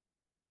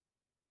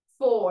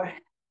 4,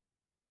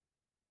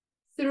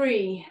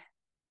 3,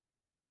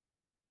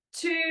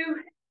 2,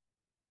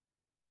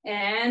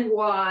 and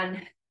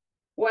 1.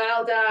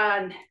 Well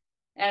done.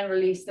 And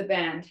release the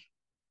band.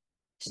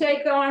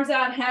 Shake the arms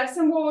out, have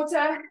some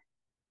water,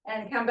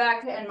 and come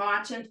back and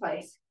march in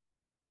place.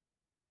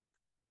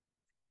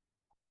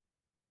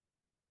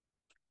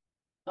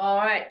 All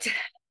right.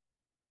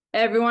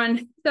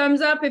 Everyone,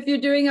 thumbs up if you're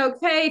doing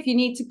okay. If you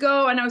need to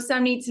go, I know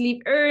some need to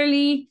leave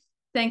early.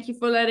 Thank you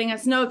for letting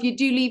us know. If you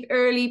do leave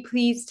early,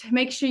 please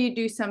make sure you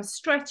do some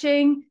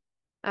stretching.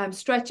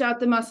 Stretch out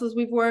the muscles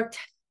we've worked.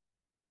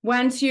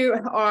 Once you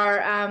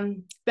are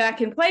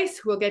back in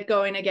place, we'll get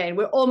going again.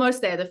 We're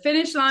almost there. The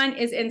finish line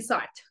is in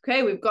sight.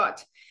 Okay, we've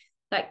got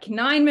like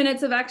 9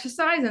 minutes of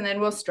exercise and then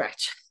we'll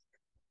stretch.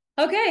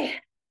 Okay,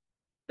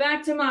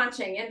 back to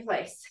marching in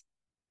place.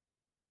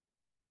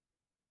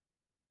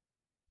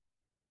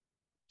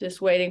 Just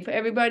waiting for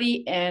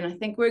everybody, and I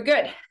think we're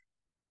good.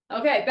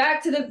 Okay,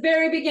 back to the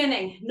very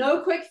beginning.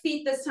 No quick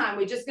feet this time.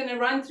 We're just going to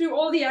run through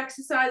all the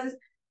exercises.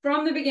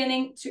 from the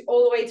beginning to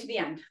all the way to the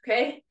end,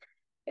 okay?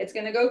 It's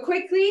gonna go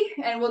quickly,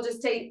 and we'll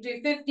just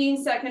do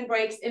 15-second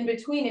breaks in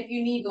between. If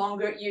you need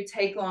longer, you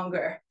take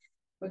longer.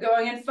 We're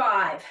going in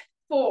 5,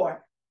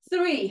 4,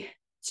 3,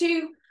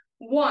 2,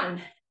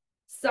 1.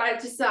 Side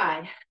to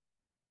side.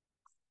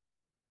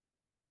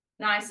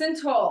 Nice and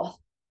tall.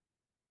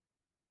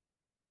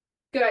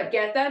 Good,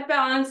 get that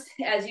balance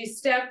as you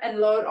step and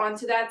load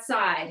onto that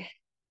side.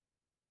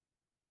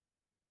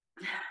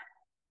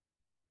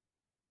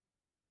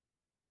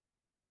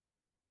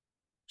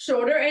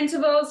 Shorter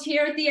intervals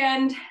here at the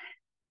end.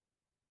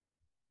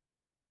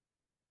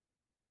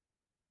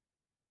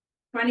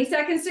 20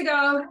 seconds to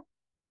go.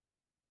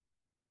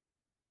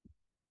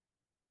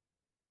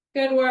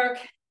 Good work.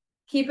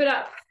 Keep it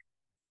up.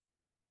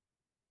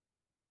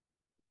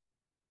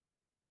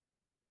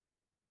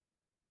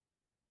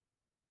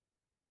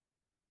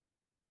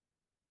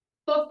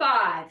 For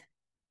 5,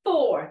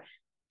 4,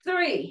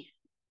 3,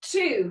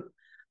 2,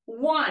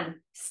 1.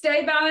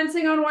 Stay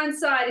balancing on one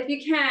side if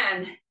you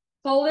can.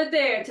 Hold it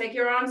there. Take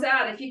your arms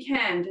out if you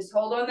can. Just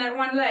hold on that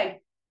one leg.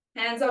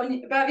 Hands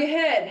on above your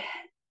head.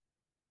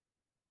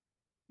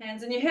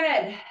 Hands on your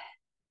head.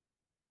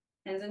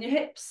 Hands on your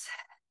hips.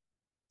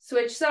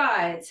 Switch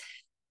sides.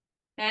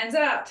 Hands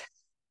out.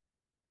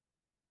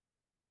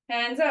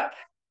 Hands up.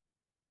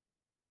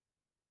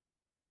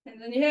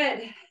 Hands on your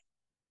head.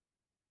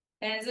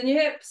 Hands on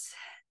your hips.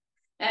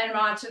 And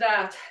march it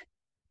out.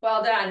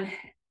 Well done.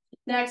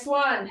 Next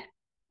one.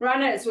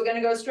 Runners, we're going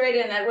to go straight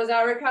in. That was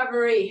our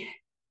recovery.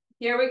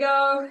 Here we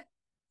go.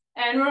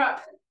 And we're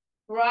up.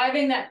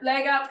 Driving that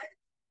leg up.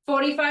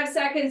 45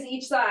 seconds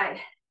each side.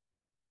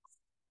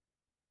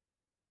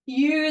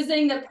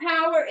 Using the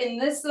power in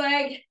this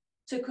leg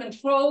to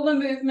control the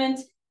movement.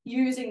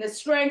 Using the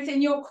strength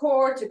in your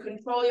core to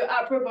control your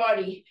upper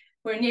body.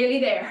 We're nearly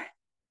there.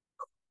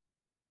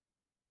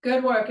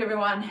 Good work,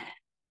 everyone.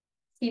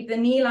 Keep the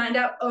knee lined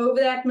up over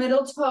that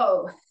middle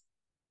toe.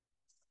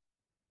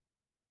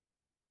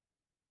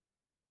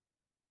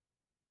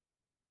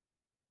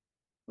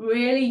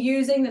 Really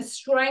using the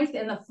strength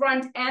in the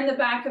front and the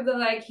back of the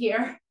leg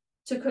here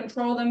to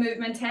control the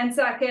movement. 10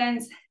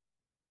 seconds.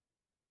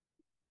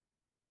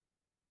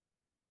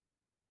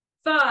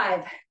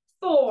 5,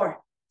 4,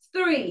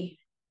 3,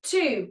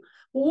 2,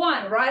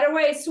 1. Right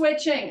away,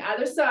 switching.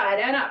 Other side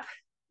and up.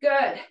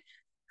 Good.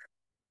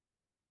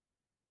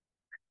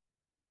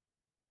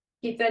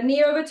 Keep that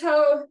knee over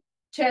toe,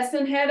 chest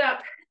and head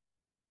up.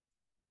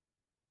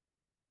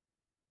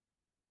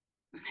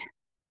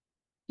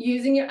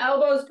 Using your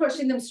elbows,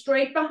 pushing them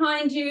straight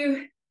behind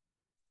you.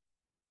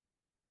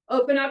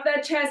 Open up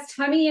that chest,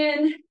 tummy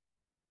in.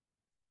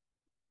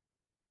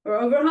 We're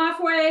over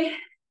halfway.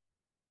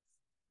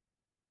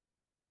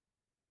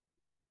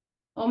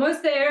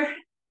 Almost there.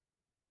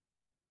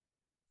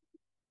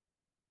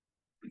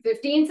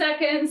 15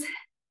 seconds.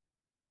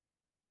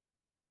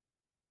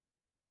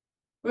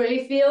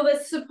 Really feel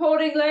this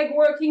supporting leg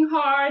working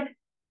hard.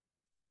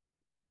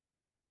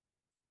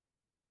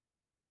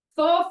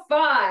 4,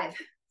 5,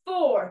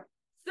 4,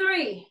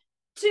 3,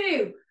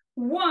 2,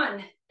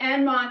 1,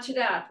 and march it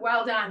out.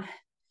 Well done.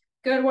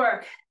 Good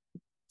work.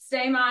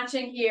 Stay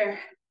marching here.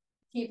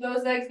 Keep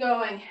those legs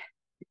going.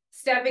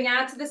 Stepping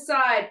out to the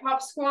side.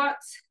 Pop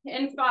squats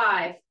in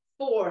 5,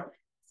 4,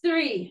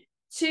 3,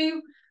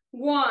 2,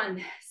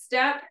 1.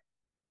 Step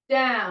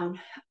down,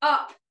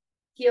 up,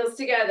 heels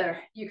together.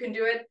 You can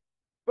do it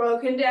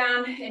broken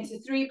down into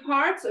 3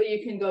 parts, or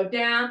you can go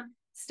down,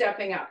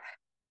 stepping up.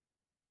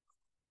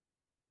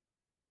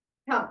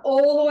 Come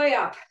all the way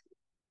up.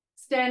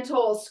 Stand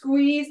tall.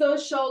 Squeeze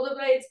those shoulder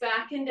blades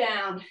back and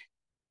down.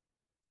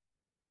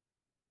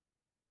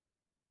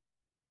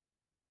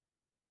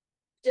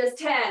 Just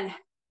 10,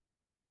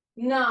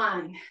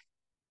 9,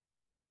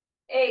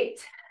 8,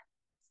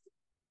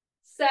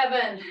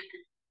 7,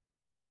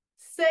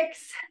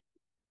 6,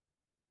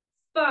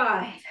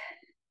 5.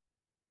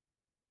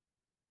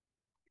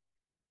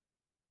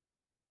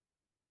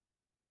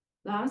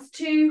 Last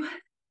 2.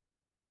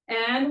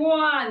 And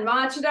 1.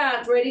 March it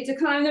out. Ready to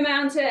climb the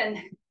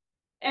mountain.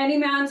 Any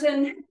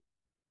mountain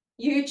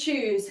you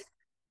choose.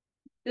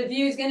 The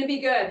view is going to be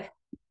good.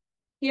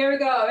 Here we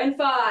go. In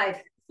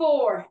 5,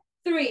 4,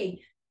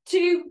 3,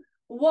 2,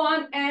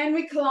 1. And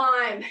we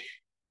climb.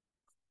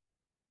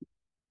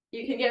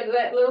 You can get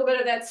that little bit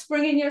of that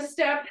spring in your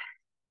step.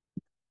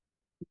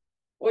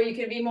 Or you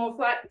can be more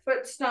flat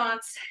foot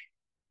stance.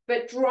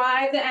 But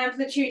drive the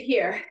amplitude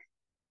here.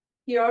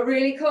 You're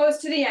really close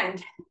to the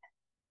end.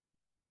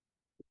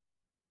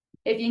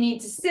 If you need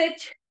to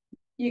sit,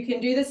 you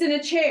can do this in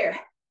a chair.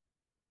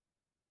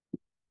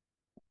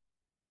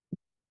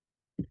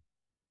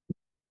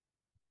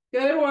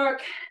 Good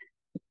work.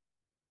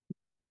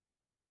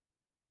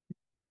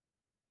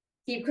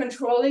 Keep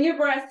controlling your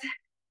breath.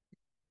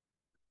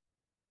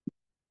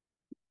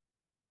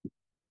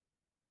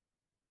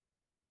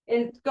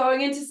 And going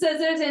into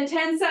scissors in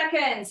 10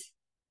 seconds.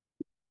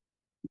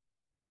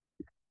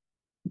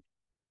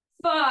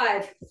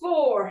 5,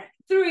 4,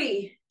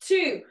 3,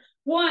 2,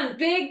 1.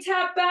 Big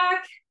tap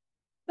back,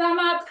 thumb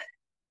up,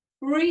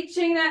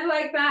 reaching that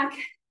leg back.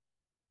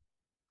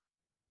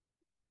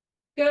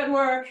 Good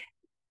work.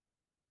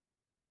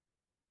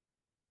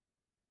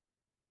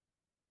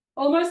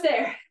 Almost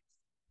there.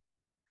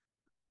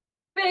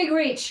 Big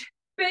reach,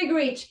 big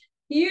reach.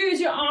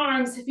 Use your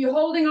arms. If you're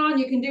holding on,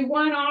 you can do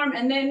one arm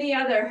and then the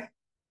other.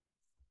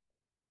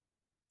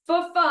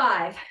 For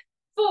 5,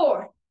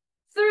 4,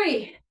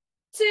 3,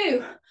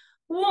 2,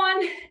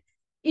 1.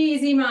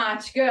 Easy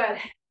march. Good.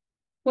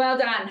 Well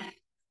done.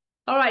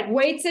 All right,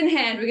 weights in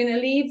hand. We're going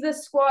to leave the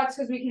squats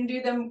because we can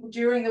do them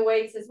during the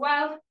weights as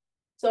well.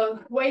 So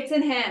weights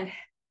in hand.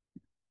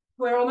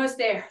 We're almost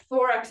there.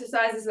 4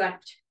 exercises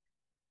left.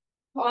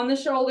 On the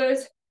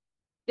shoulders,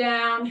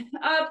 down,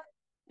 up,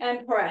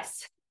 and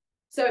press.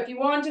 So if you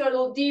want to go a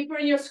little deeper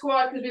in your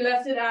squat because we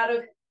left it out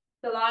of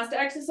the last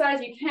exercise,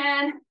 you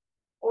can,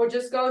 or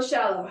just go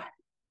shallow.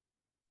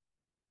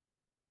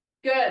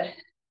 Good.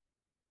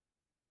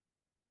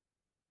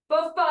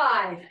 For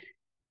 5,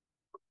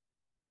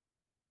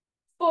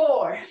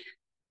 4,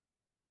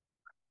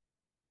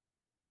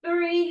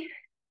 3,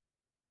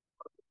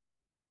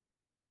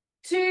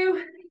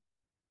 2,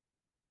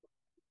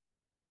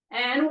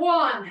 and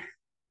 1.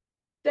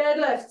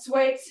 Deadlifts,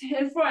 weights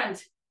in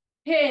front.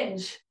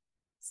 Hinge.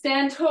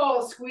 Stand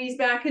tall, squeeze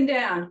back and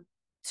down.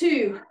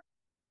 2,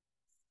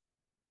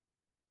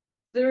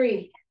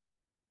 3.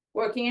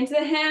 Working into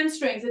the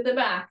hamstrings at the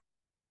back.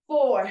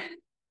 4.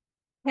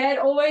 Head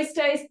always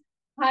stays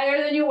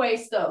higher than your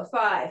waist though.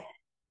 5,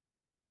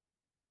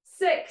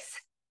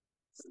 6,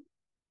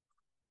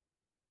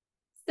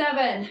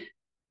 7,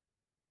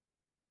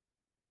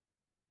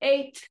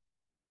 8,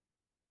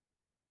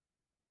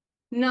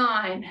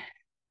 9,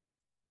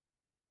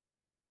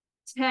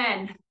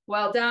 10.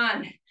 Well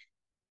done.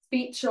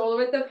 Feet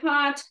shoulder width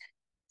apart,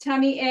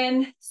 tummy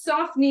in,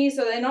 soft knees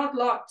so they're not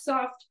locked,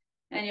 soft,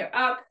 and you're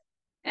up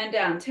and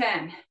down.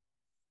 10,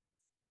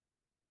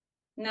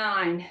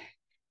 9,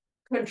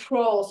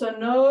 control, so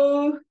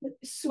no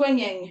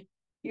swinging.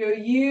 You're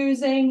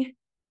using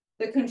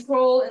the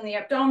control in the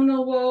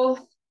abdominal wall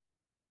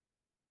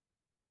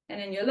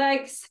and in your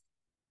legs.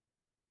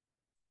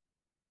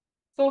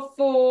 For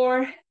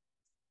 4,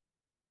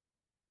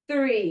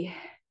 3,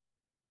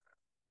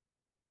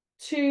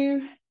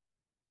 2,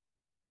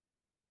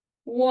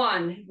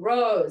 1.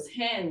 Rows,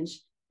 hinge,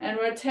 and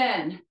we're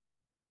 10,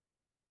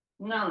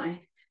 9,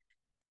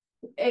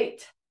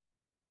 8.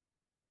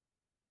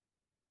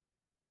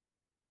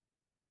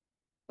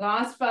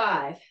 Last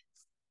 5,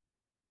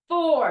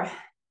 4,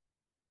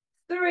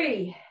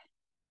 3,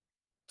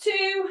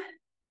 2,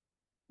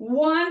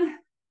 1.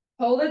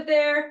 Hold it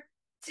there.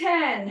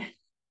 10,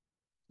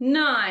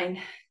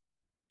 9.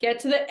 Get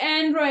to the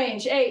end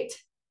range. 8,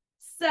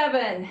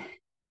 7,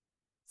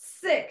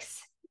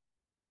 6,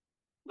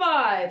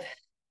 5,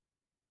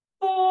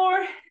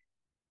 4,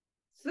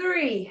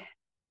 3,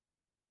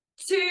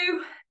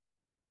 2,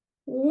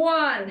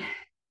 1.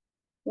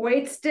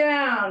 Weights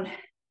down.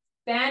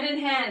 Band in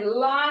hand.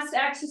 Last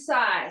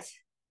exercise.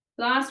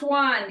 Last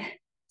one.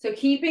 So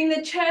keeping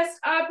the chest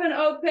up and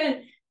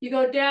open. You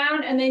go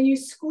down and then you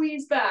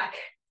squeeze back.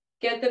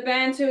 Get the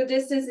band to a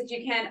distance that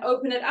you can.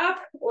 Open it up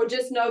or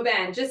just no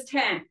band. Just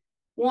 10.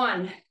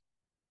 1,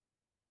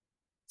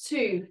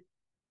 2,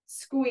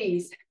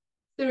 squeeze.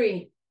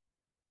 3,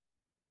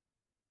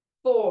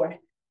 4.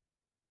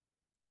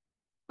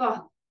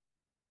 Oh.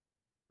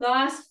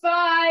 Last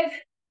 5,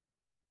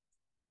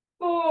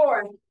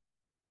 4,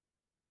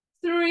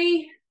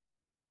 3,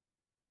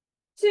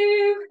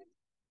 2,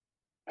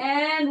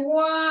 and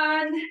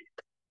 1.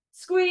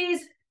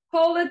 Squeeze,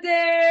 hold it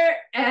there,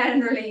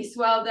 and release.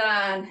 Well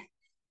done.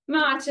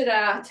 March it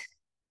out.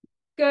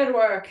 Good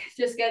work.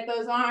 Just get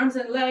those arms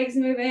and legs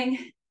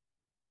moving.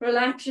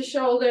 Relax your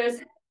shoulders.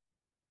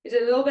 We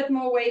did a little bit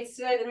more weights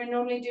today than we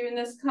normally do in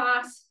this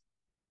class.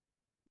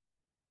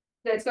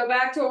 Let's go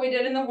back to what we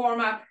did in the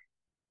warm-up.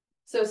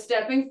 So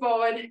stepping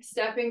forward,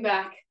 stepping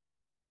back.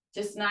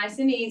 Just nice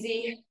and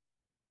easy.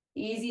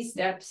 Easy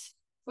steps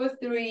for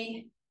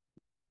 3,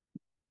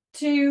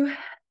 2,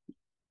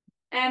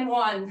 and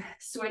 1.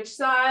 Switch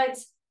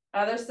sides,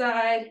 other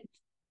side.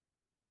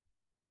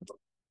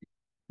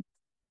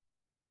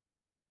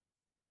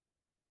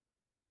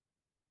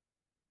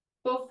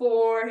 For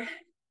 4,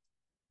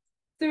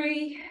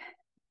 3,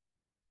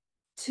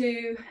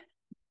 2,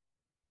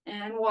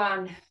 and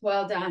 1.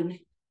 Well done.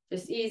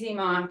 Just easy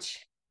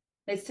march.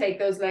 Let's take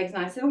those legs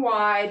nice and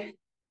wide.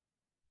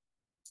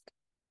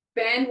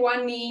 Bend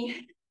one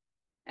knee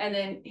and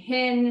then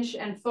hinge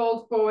and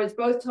fold forwards.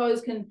 Both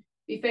toes can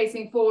be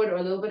facing forward or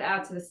a little bit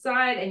out to the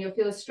side, and you'll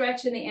feel a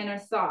stretch in the inner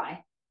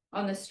thigh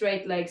on the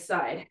straight leg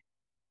side.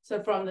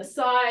 So from the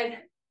side,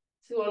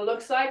 see what it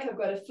looks like. I've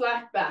got a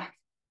flat back.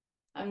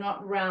 I'm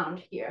not round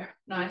here.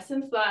 Nice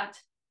and flat.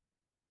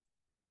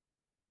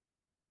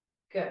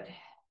 Good.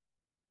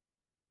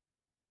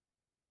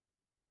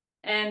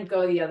 And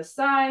go the other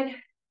side.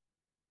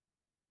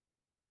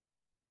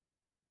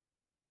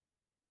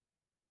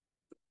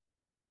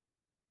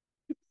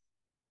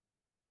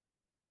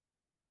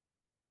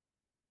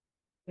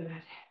 Good.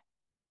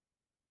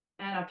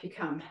 And up you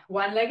come.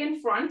 One leg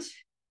in front,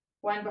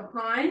 one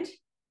behind.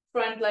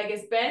 Front leg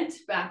is bent,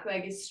 back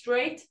leg is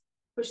straight.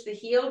 Push the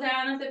heel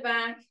down at the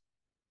back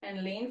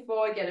and lean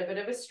forward. Get a bit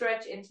of a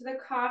stretch into the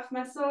calf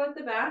muscle at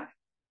the back.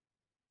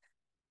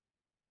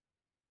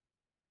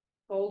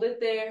 Hold it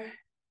there.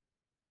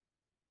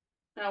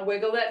 Now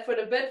wiggle that foot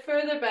a bit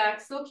further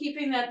back, still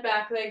keeping that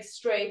back leg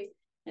straight,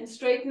 and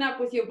straighten up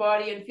with your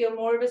body and feel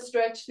more of a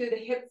stretch through the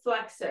hip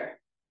flexor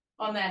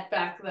on that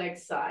back leg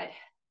side.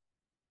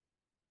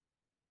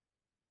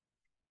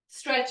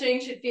 Stretching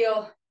should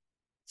feel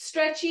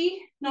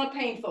stretchy, not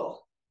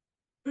painful.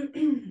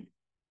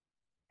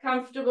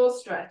 Comfortable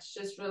stretch,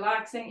 just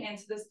relaxing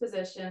into this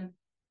position.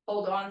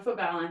 Hold on for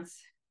balance.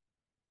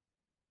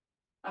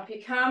 Up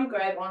you come,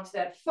 grab onto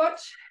that foot,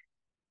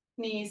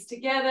 knees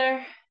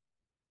together,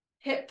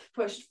 hip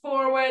pushed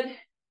forward. If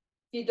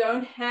you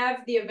don't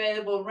have the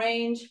available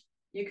range,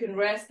 you can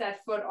rest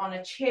that foot on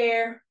a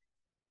chair,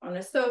 on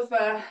a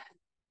sofa,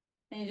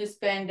 and you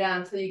just bend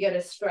down till you get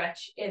a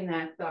stretch in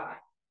that thigh.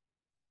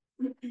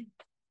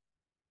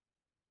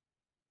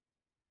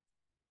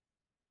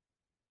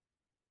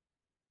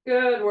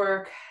 Good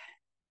work.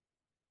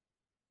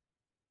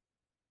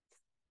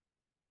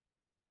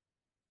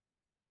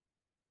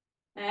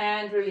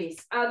 And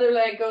release. Other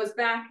leg goes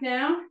back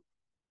now.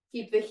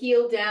 Keep the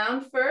heel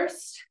down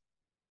first.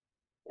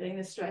 Getting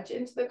the stretch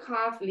into the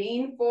calf.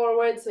 Lean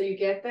forward so you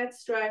get that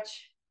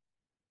stretch.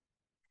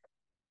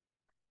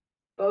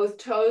 Both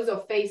toes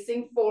are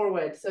facing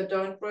forward, so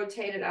don't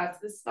rotate it out to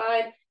the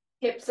side.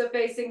 Hips are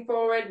facing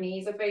forward,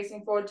 knees are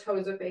facing forward,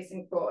 toes are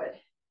facing forward.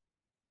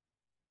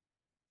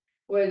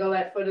 Wiggle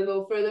that foot a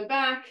little further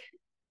back.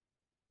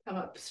 Come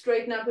up,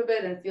 straighten up a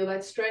bit and feel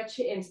that stretch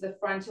into the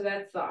front of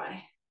that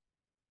thigh.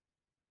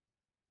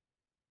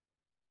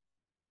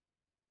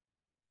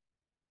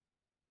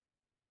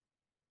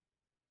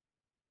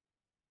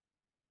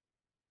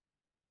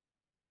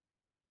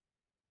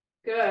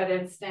 Good,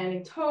 and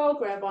standing tall,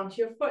 grab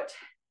onto your foot,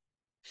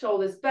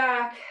 shoulders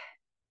back,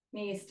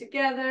 knees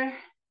together.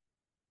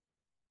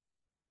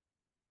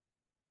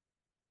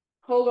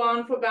 Hold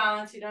on for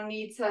balance. You don't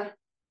need to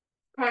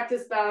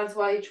practice balance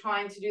while you're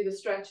trying to do the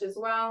stretch as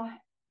well.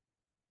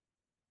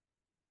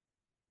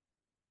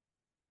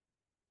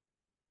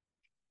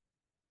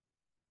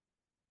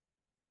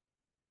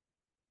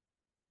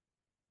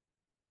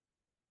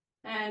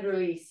 And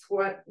release.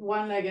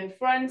 One leg in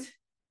front,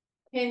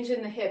 hinge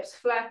in the hips,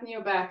 flatten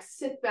your back,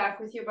 sit back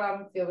with your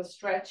bum, feel the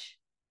stretch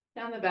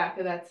down the back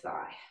of that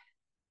thigh.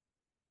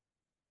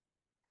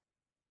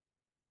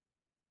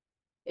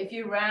 If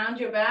you round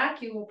your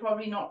back, you will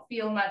probably not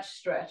feel much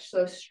stretch.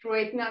 So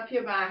straighten up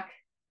your back,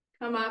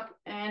 come up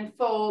and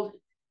fold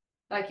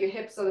like your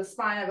hips are the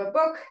spine of a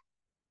book.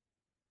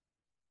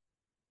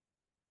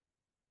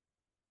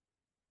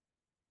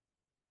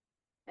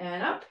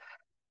 And up,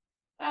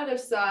 other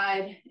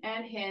side,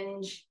 and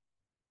hinge,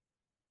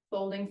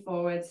 folding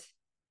forwards.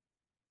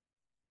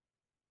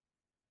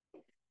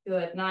 Feel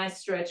that nice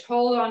stretch.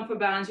 Hold on for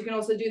balance. You can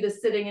also do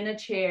this sitting in a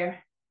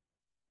chair.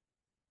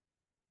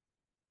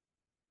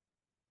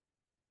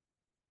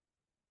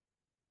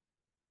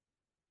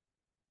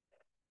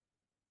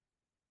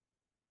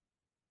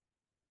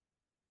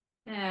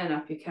 And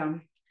up you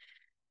come.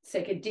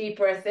 Take a deep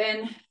breath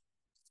in.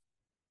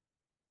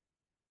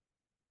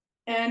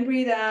 And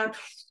breathe out.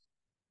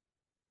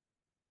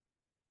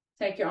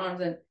 Take your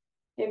arms in.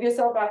 Give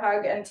yourself a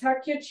hug and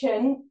tuck your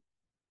chin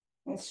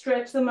and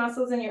stretch the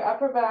muscles in your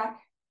upper back.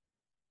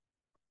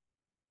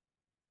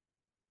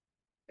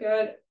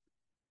 Good.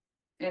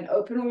 And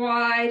open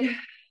wide.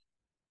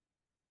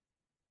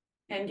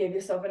 And give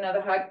yourself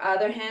another hug.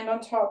 Other hand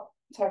on top.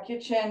 Tuck your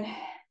chin.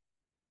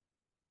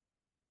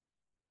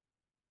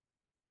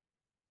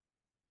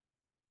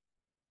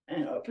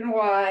 And open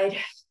wide.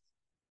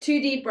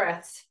 2 deep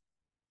breaths.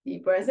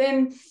 Deep breath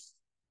in.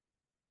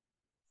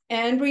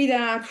 And breathe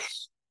out.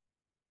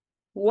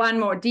 1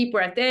 more deep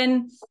breath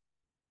in.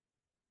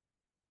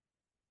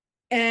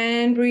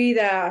 And breathe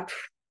out.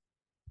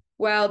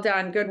 Well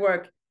done. Good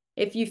work.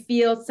 If you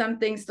feel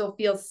something still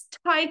feels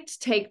tight,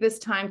 take this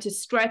time to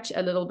stretch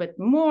a little bit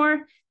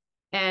more.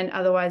 And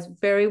otherwise,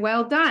 very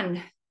well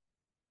done.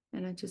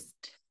 And I just,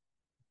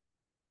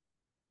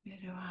 where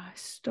do I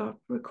stop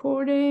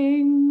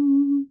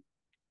recording?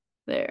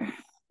 There.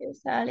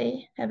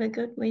 Sally, have a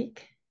good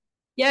week.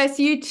 Yes,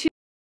 you too.